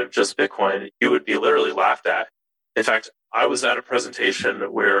outside of just Bitcoin, you would be literally laughed at. In fact, I was at a presentation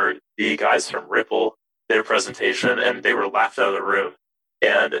where the guys from Ripple did a presentation and they were laughed out of the room.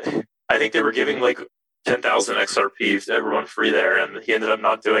 And I think they were giving 10,000 XRP to everyone free there. And he ended up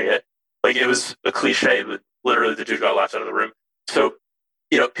not doing it. It was a cliche, but literally the dude got laughed out of the room. So,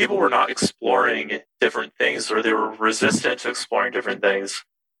 people were not exploring different things or they were resistant to exploring different things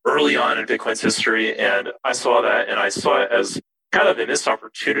early on in Bitcoin's history. And I saw that and I saw it as kind of a missed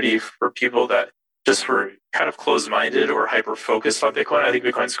opportunity for people that just were kind of closed-minded or hyper-focused on Bitcoin. I think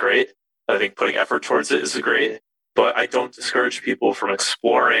Bitcoin's great. I think putting effort towards it is great. But I don't discourage people from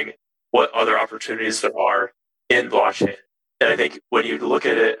exploring what other opportunities there are in blockchain. And I think when you look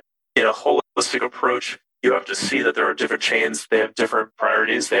at it in a holistic approach, you have to see that there are different chains. They have different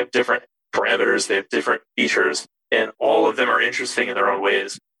priorities. They have different parameters. They have different features. And all of them are interesting in their own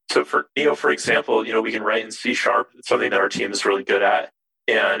ways. So for Neo, for example, we can write in C#. It's something that our team is really good at.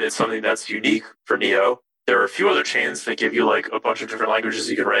 And it's something that's unique for Neo. There are a few other chains that give you a bunch of different languages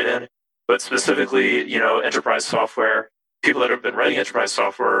you can write in. But specifically, enterprise software, people that have been writing enterprise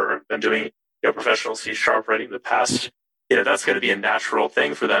software or have been doing professional C# writing in the past, that's going to be a natural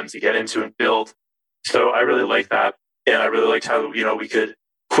thing for them to get into and build. So I really like that. And I really liked how, we could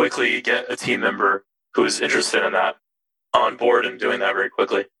quickly get a team member who is interested in that on board and doing that very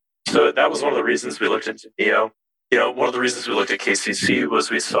quickly. So that was one of the reasons we looked into Neo. One of the reasons we looked at KCC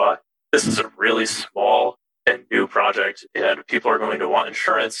was we saw this is a really small and new project, and people are going to want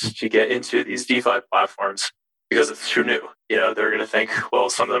insurance to get into these DeFi platforms because it's too new. They're going to think,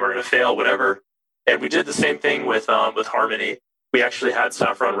 well, some of them are going to fail, whatever. And we did the same thing with Harmony. We actually had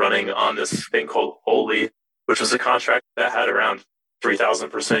Saffron running on this thing called Holy, which was a contract that had around 3,000%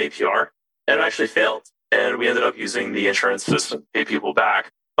 APR, and it actually failed. And we ended up using the insurance system to pay people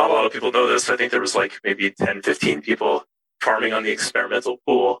back. Not a lot of people know this. I think there was maybe 10, 15 people farming on the experimental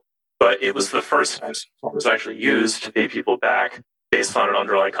pool, but it was the first time Saffron was actually used to pay people back based on an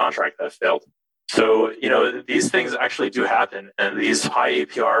underlying contract that failed. So, these things actually do happen. And these high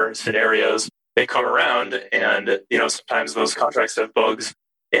APR scenarios, they come around and, sometimes those contracts have bugs.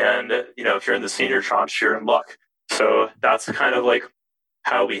 And, if you're in the senior tranche, you're in luck. So that's kind of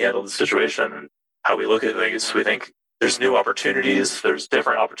how we handle the situation and how we look at things. We think there's new opportunities. There's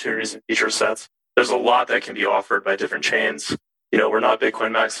different opportunities and feature sets. There's a lot that can be offered by different chains. We're not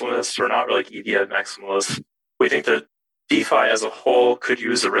Bitcoin maximalists. We're not EVM maximalists. We think that DeFi as a whole could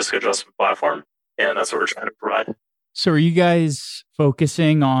use a risk adjustment platform. And that's what we're trying to provide. So are you guys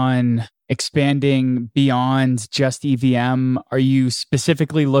focusing on expanding beyond just EVM? Are you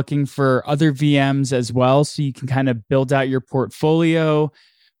specifically looking for other VMs as well so you can kind of build out your portfolio?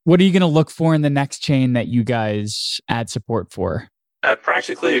 What are you going to look for in the next chain that you guys add support for?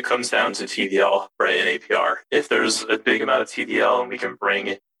 Practically, it comes down to TVL, right, and APR. If there's a big amount of TVL and we can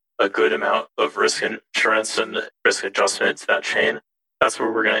bring a good amount of risk insurance and risk adjustment to that chain, that's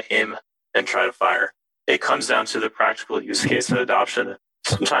where we're going to aim and try to fire. It comes down to the practical use case and adoption.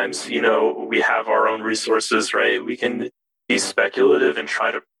 Sometimes, we have our own resources, right? We can be speculative and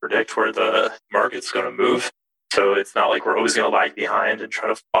try to predict where the market's going to move. So it's not like we're always going to lag behind and try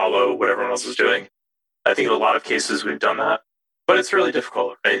to follow what everyone else is doing. I think in a lot of cases we've done that, but it's really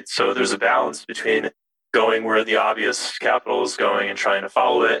difficult, right? So there's a balance between going where the obvious capital is going and trying to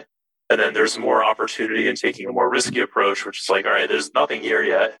follow it. And then there's more opportunity in taking a more risky approach, which is like, all right, there's nothing here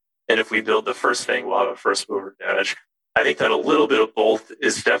yet. And if we build the first thing, we'll have a first mover advantage. I think that a little bit of both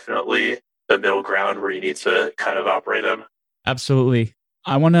is definitely the middle ground where you need to kind of operate in. Absolutely.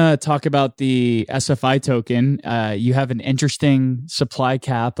 I want to talk about the SFI token. You have an interesting supply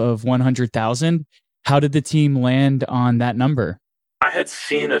cap of 100,000. How did the team land on that number? I had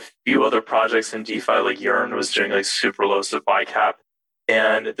seen a few other projects in DeFi, like Yearn was doing like super low supply cap.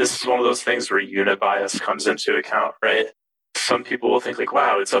 And this is one of those things where unit bias comes into account, right? Some people will think like,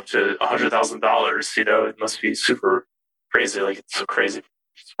 wow, it's up to $100,000. It must be super crazy. Like it's so crazy.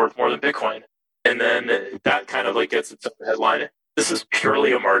 It's worth more than Bitcoin. And then that kind of like gets its own headline. This is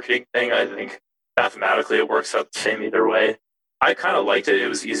purely a marketing thing. I think mathematically it works out the same either way. I kind of liked it. It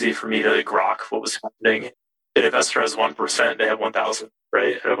was easy for me to like grok what was happening. An investor has 1%, they have 1,000,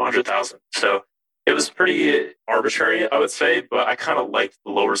 right? I have 100,000. So it was pretty arbitrary, I would say, but I kind of liked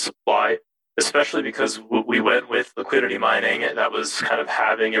the lower supply, especially because we went with liquidity mining. That was kind of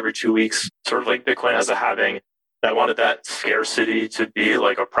halving every 2 weeks, sort of like Bitcoin has a halving. I wanted that scarcity to be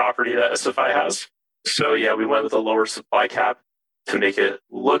like a property that SFI has. So yeah, we went with a lower supply cap to make it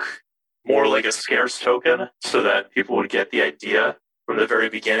look more like a scarce token so that people would get the idea from the very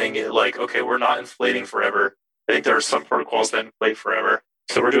beginning, like, okay, we're not inflating forever. I think there are some protocols that inflate forever.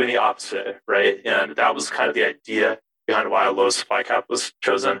 So we're doing the opposite, right? And that was kind of the idea behind why a low supply cap was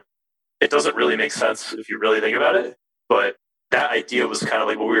chosen. It doesn't really make sense if you really think about it, but that idea was kind of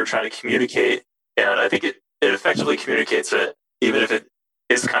like what we were trying to communicate. And I think it effectively communicates it, even if it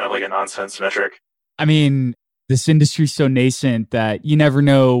is kind of like a nonsense metric. I mean, this industry's so nascent that you never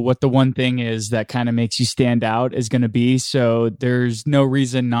know what the one thing is that kind of makes you stand out is going to be. So there's no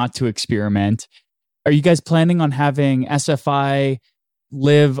reason not to experiment. Are you guys planning on having SFI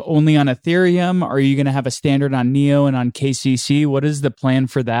live only on Ethereum? Are you going to have a standard on Neo and on KCC? What is the plan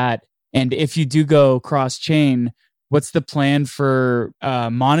for that? And if you do go cross-chain, what's the plan for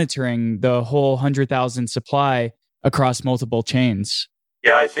monitoring the whole 100,000 supply across multiple chains?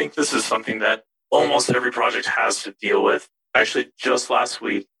 Yeah, I think this is something that almost every project has to deal with. Actually, just last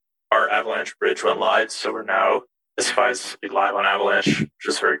week, our Avalanche bridge went live. So we're now, SFI is live on Avalanche, which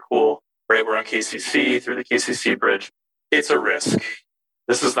is very cool. Right, we're on KCC through the KCC bridge. It's a risk.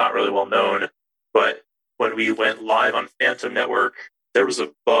 This is not really well known, but when we went live on Phantom Network, there was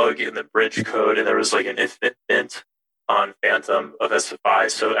a bug in the bridge code and there was like an infinite mint on Phantom of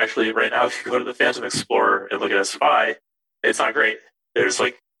SFI. So actually right now, if you go to the Phantom Explorer and look at SFI, it's not great. There's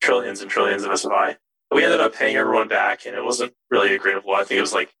like trillions and trillions of SFI. We ended up paying everyone back and it wasn't really a great of I think it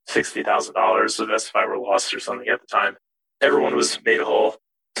was like $60,000 of SFI were lost or something at the time. Everyone was made whole.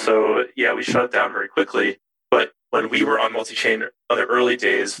 So yeah, we shut it down very quickly. But when we were on multi-chain on the early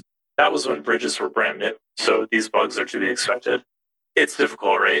days, that was when bridges were brand new. So these bugs are to be expected. It's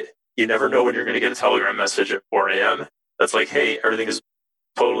difficult, right? You never know when you're going to get a Telegram message at 4 a.m. That's like, hey, everything is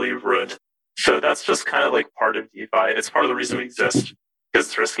totally ruined. So that's just kind of like part of DeFi. It's part of the reason we exist because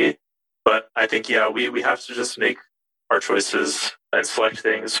it's risky. But I think, yeah, we have to just make our choices and select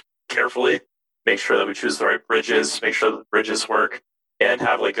things carefully, make sure that we choose the right bridges, make sure that the bridges work, and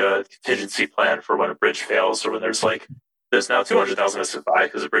have like a contingency plan for when a bridge fails or when there's now 200,000 SFI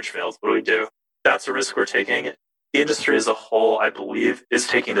because a bridge failed. What do we do? That's a risk we're taking. The industry as a whole, I believe, is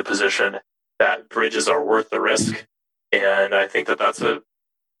taking the position that bridges are worth the risk. And I think that that's a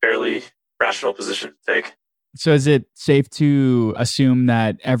fairly rational position to take. So is it safe to assume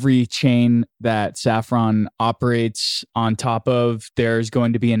that every chain that Saffron operates on top of, there's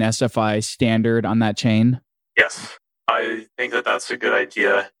going to be an SFI standard on that chain? Yes. I think that that's a good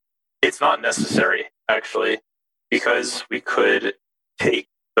idea. It's not necessary, actually, because we could take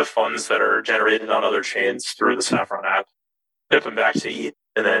the funds that are generated on other chains through the Saffron app, dip them back to ETH,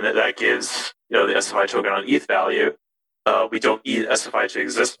 and then that gives the SFI token on ETH value. We don't need SFI to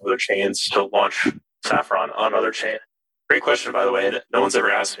exist on other chains to launch Saffron on other chain. Great question, by the way, and no one's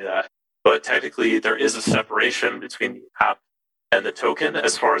ever asked me that. But technically, there is a separation between the app and the token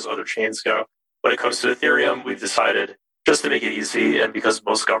as far as other chains go. When it comes to Ethereum, we've decided just to make it easy, and because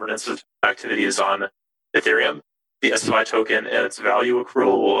most governance activity is on Ethereum, the SFI token and its value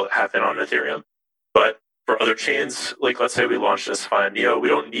accrual will happen on Ethereum. But for other chains, like let's say we launched SFI on Neo, we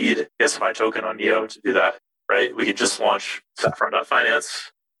don't need the SFI token on Neo to do that, right? We could just launch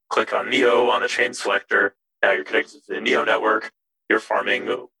Saffron.finance, click on Neo on the chain selector. Now you're connected to the Neo network. You're farming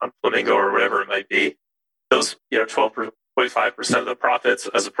on Flamingo or whatever it might be. Those 12 0.5% of the profits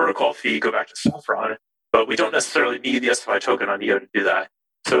as a protocol fee go back to Saffron, but we don't necessarily need the SFI token on Neo to do that.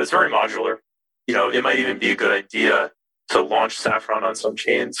 So it's very modular. It might even be a good idea to launch Saffron on some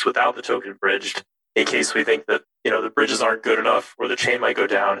chains without the token bridged in case we think that, the bridges aren't good enough or the chain might go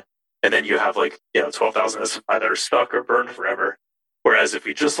down. And then you have 12,000 SFI that are stuck or burned forever. Whereas if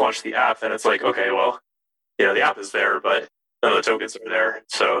we just launch the app, then it's like, okay, well, the app is there, but none of the tokens are there.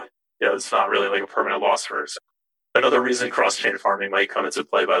 So, it's not really like a permanent loss for us. Another reason cross-chain farming might come into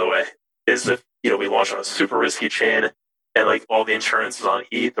play, by the way, is if, we launch on a super risky chain and all the insurance is on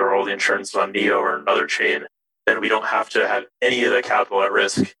ETH or all the insurance is on Neo or another chain, then we don't have to have any of the capital at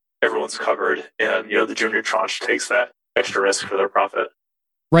risk. Everyone's covered. And, the junior tranche takes that extra risk for their profit.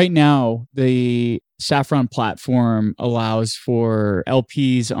 Right now, the Saffron platform allows for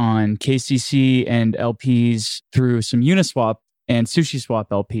LPs on KCC and LPs through some Uniswap and SushiSwap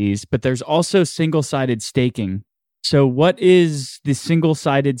LPs, but there's also single-sided staking. So what is the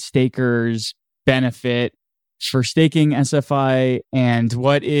single-sided staker's benefit for staking SFI, and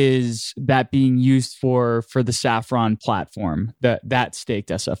what is that being used for the Saffron platform, that staked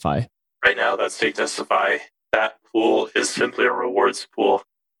SFI? Right now, that staked SFI, that pool is simply a rewards pool.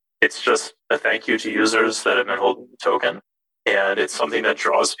 It's just a thank you to users that have been holding the token, and it's something that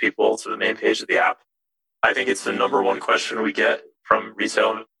draws people to the main page of the app. I think it's the number one question we get from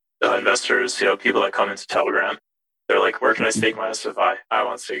retail investors, people that come into Telegram. They're like, where can I stake my SFI? I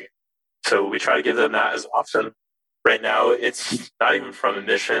want staking. So we try to give them that as an option. Right now, it's not even from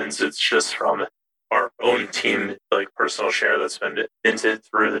emissions. It's just from our own team, personal share that's been minted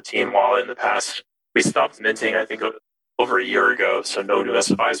through the team wallet in the past. We stopped minting, I think, over a year ago. So no new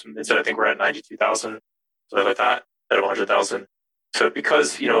SFIs been minted. I think we're at 92,000, something like that, at 100,000. So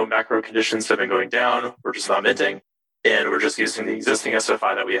because, macro conditions have been going down, we're just not minting. And we're just using the existing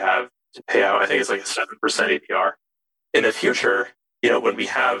SFI that we have to pay out. I think it's like a 7% APR. In the future, when we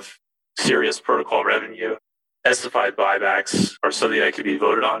have serious protocol revenue, SFI buybacks are something that could be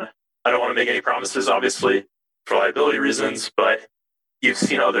voted on. I don't want to make any promises, obviously, for liability reasons, but you've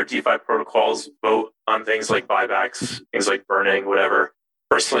seen other DeFi protocols vote on things like buybacks, things like burning, whatever.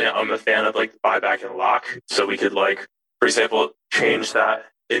 Personally, I'm a fan of the buyback and lock. So we could for example, change that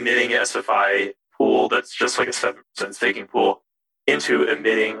emitting SFI pool that's just like a 7% staking pool into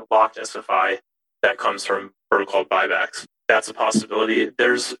emitting locked SFI that comes from protocol buybacks. That's a possibility.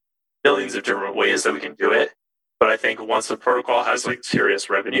 There's millions of different ways that we can do it. But I think once the protocol has serious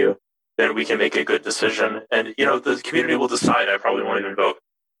revenue, then we can make a good decision. And, the community will decide. I probably won't even vote.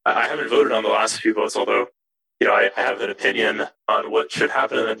 I haven't voted on the last few votes, although, I have an opinion on what should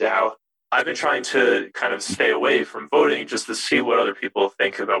happen in the DAO. I've been trying to kind of stay away from voting just to see what other people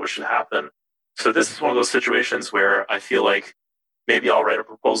think about what should happen. So this is one of those situations where I feel like maybe I'll write a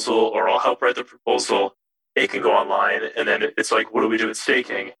proposal or I'll help write the proposal. It can go online. And then it's like, what do we do with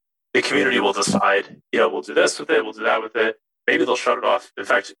staking? The community will decide, we'll do this with it, we'll do that with it. Maybe they'll shut it off. In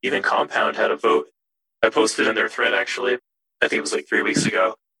fact, even Compound had a vote. I posted in their thread, actually. I think it was 3 weeks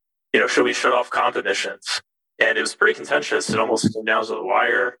ago. Should we shut off comp emissions? And it was pretty contentious. It almost came down to the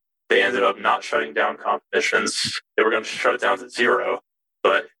wire. They ended up not shutting down comp emissions. They were going to shut it down to 0,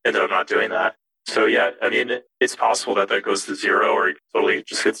 but ended up not doing that. So yeah, it's possible that goes to 0 or totally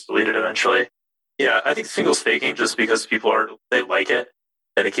just gets deleted eventually. Yeah, I think single staking, just because they like it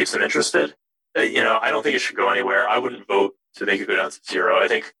and it keeps them interested. I don't think it should go anywhere. I wouldn't vote to make it go down to 0. I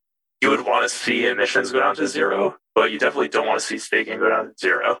think you would want to see emissions go down to 0, but you definitely don't want to see staking go down to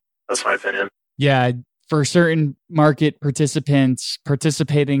 0. That's my opinion. Yeah, for certain market participants,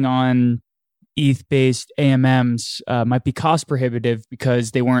 participating on ETH-based AMMs might be cost prohibitive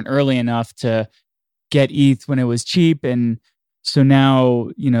because they weren't early enough to get ETH when it was cheap. And so now,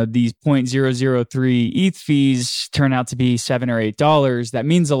 these 0.003 ETH fees turn out to be $7 or $8. That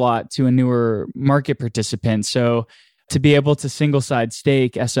means a lot to a newer market participant. So to be able to single-side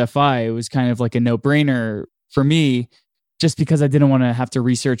stake SFI, it was kind of like a no-brainer for me, just because I didn't want to have to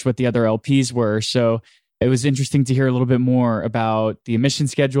research what the other LPs were. So it was interesting to hear a little bit more about the emission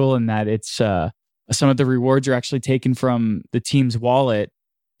schedule and that it's some of the rewards are actually taken from the team's wallet.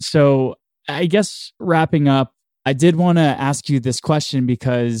 So I guess wrapping up, I did want to ask you this question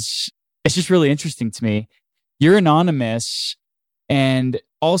because it's just really interesting to me. You're anonymous, and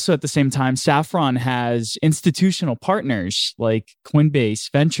also at the same time, Saffron has institutional partners like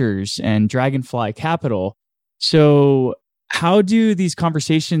Coinbase Ventures and Dragonfly Capital. So how do these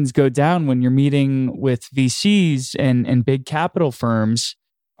conversations go down when you're meeting with VCs and big capital firms?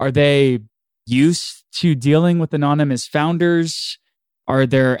 Are they used to dealing with anonymous founders? Are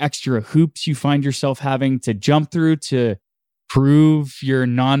there extra hoops you find yourself having to jump through to prove your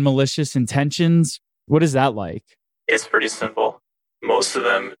non-malicious intentions? What is that like? It's pretty simple. Most of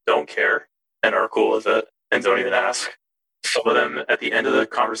them don't care and are cool with it and don't even ask. Some of them, at the end of the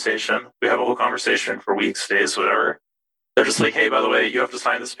conversation, we have a whole conversation for weeks, days, whatever. They're just like, hey, by the way, you have to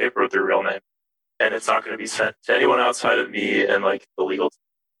sign this paper with your real name. And it's not going to be sent to anyone outside of me and like the legal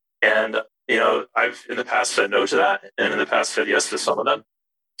team. And, I've in the past said no to that, and in the past said yes to some of them.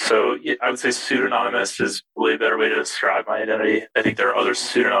 So I would say pseudonymous is really a better way to describe my identity. I think there are other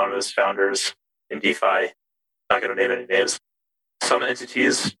pseudonymous founders in DeFi. Not going to name any names. Some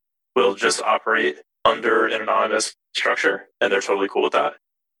entities will just operate under an anonymous structure, and they're totally cool with that.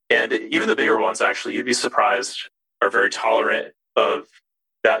 And even the bigger ones, actually, you'd be surprised, are very tolerant of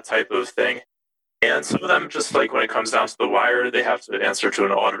that type of thing. And some of them, just like when it comes down to the wire, they have to answer to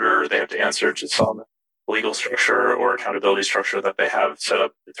an auditor, they have to answer to some legal structure or accountability structure that they have set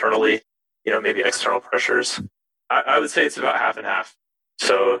up internally, maybe external pressures. I would say it's about half and half.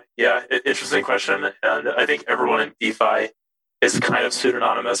 So yeah, interesting question. And I think everyone in DeFi is kind of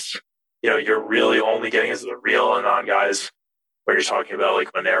pseudonymous. You're really only getting as the real anon guys when you're talking about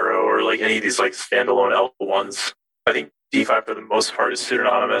like Monero or like any of these like standalone L1s. I think DeFi for the most part is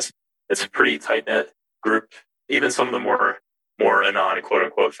pseudonymous. It's a pretty tight-knit group. Even some of the more anon,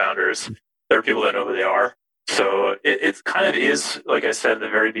 quote-unquote, founders, there are people that know who they are. So it kind of is, like I said at the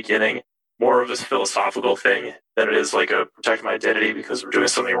very beginning, more of this philosophical thing than it is like a protect my identity because we're doing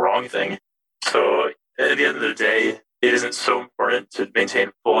something wrong thing. So at the end of the day, it isn't so important to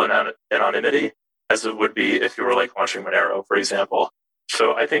maintain full anonymity as it would be if you were like launching Monero, for example.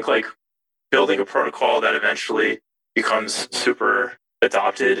 So I think like building a protocol that eventually becomes super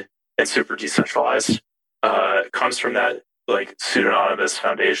adopted and super decentralized comes from that like pseudonymous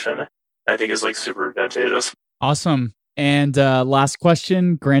foundation. I think is like super advantageous. Awesome. And last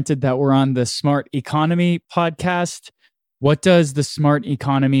question, granted that we're on the Smart Economy podcast, what does the smart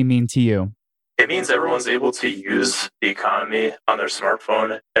economy mean to you? It means everyone's able to use the economy on their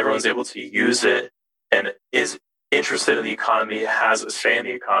smartphone. Everyone's able to use it and is interested in the economy, has a say in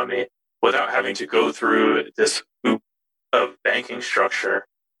the economy without having to go through this hoop of banking structure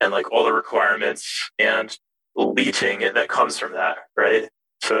and like all the requirements and leeching that comes from that, right?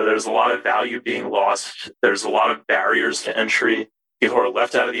 So there's a lot of value being lost. There's a lot of barriers to entry. People are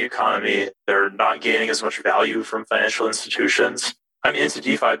left out of the economy. They're not gaining as much value from financial institutions. I'm into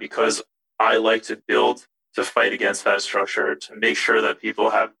DeFi because I like to build to fight against that structure, to make sure that people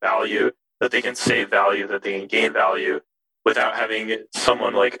have value, that they can save value, that they can gain value without having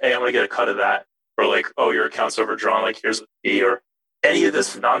someone like, hey, I'm going to get a cut of that. Or like, oh, your account's overdrawn, like here's a fee, or any of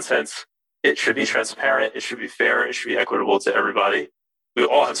this nonsense. It should be transparent. It should be fair. It should be equitable to everybody. We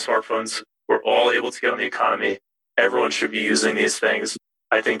all have smartphones. We're all able to get on the economy. Everyone should be using these things.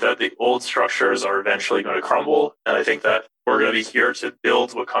 I think that the old structures are eventually going to crumble. And I think that we're going to be here to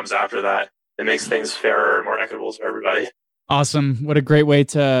build what comes after that. It makes things fairer and more equitable to everybody. Awesome. What a great way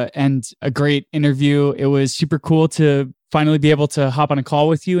to end a great interview. It was super cool to finally be able to hop on a call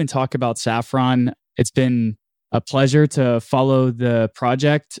with you and talk about Saffron. It's been a pleasure to follow the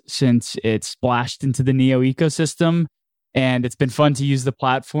project since it splashed into the Neo ecosystem. And it's been fun to use the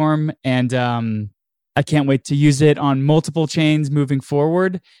platform. And I can't wait to use it on multiple chains moving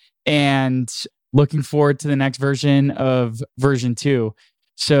forward. And looking forward to the next version of version 2.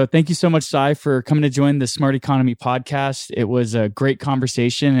 So thank you so much, Sai, for coming to join the Smart Economy podcast. It was a great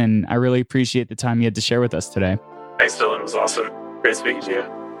conversation, and I really appreciate the time you had to share with us today. Thanks, Dylan. It was awesome. Great speaking to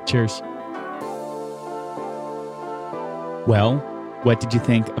you. Cheers. Well, what did you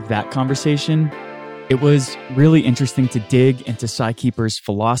think of that conversation? It was really interesting to dig into Psykeeper's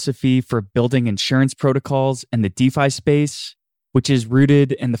philosophy for building insurance protocols in the DeFi space, which is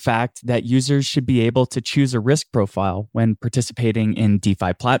rooted in the fact that users should be able to choose a risk profile when participating in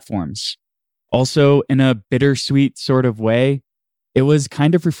DeFi platforms. Also, in a bittersweet sort of way, it was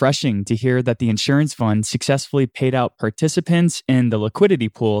kind of refreshing to hear that the insurance fund successfully paid out participants in the liquidity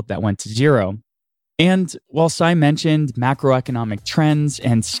pool that went to zero. And while Sai mentioned macroeconomic trends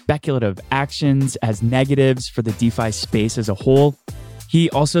and speculative actions as negatives for the DeFi space as a whole, he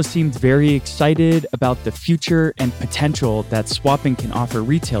also seemed very excited about the future and potential that swapping can offer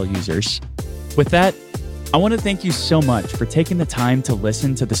retail users. With that, I want to thank you so much for taking the time to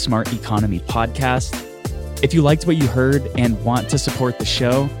listen to the Smart Economy podcast. If you liked what you heard and want to support the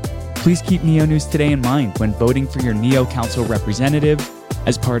show, please keep Neo News Today in mind when voting for your Neo Council representative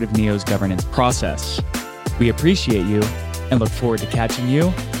as part of Neo's governance process. We appreciate you and look forward to catching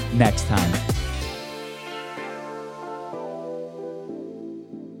you next time.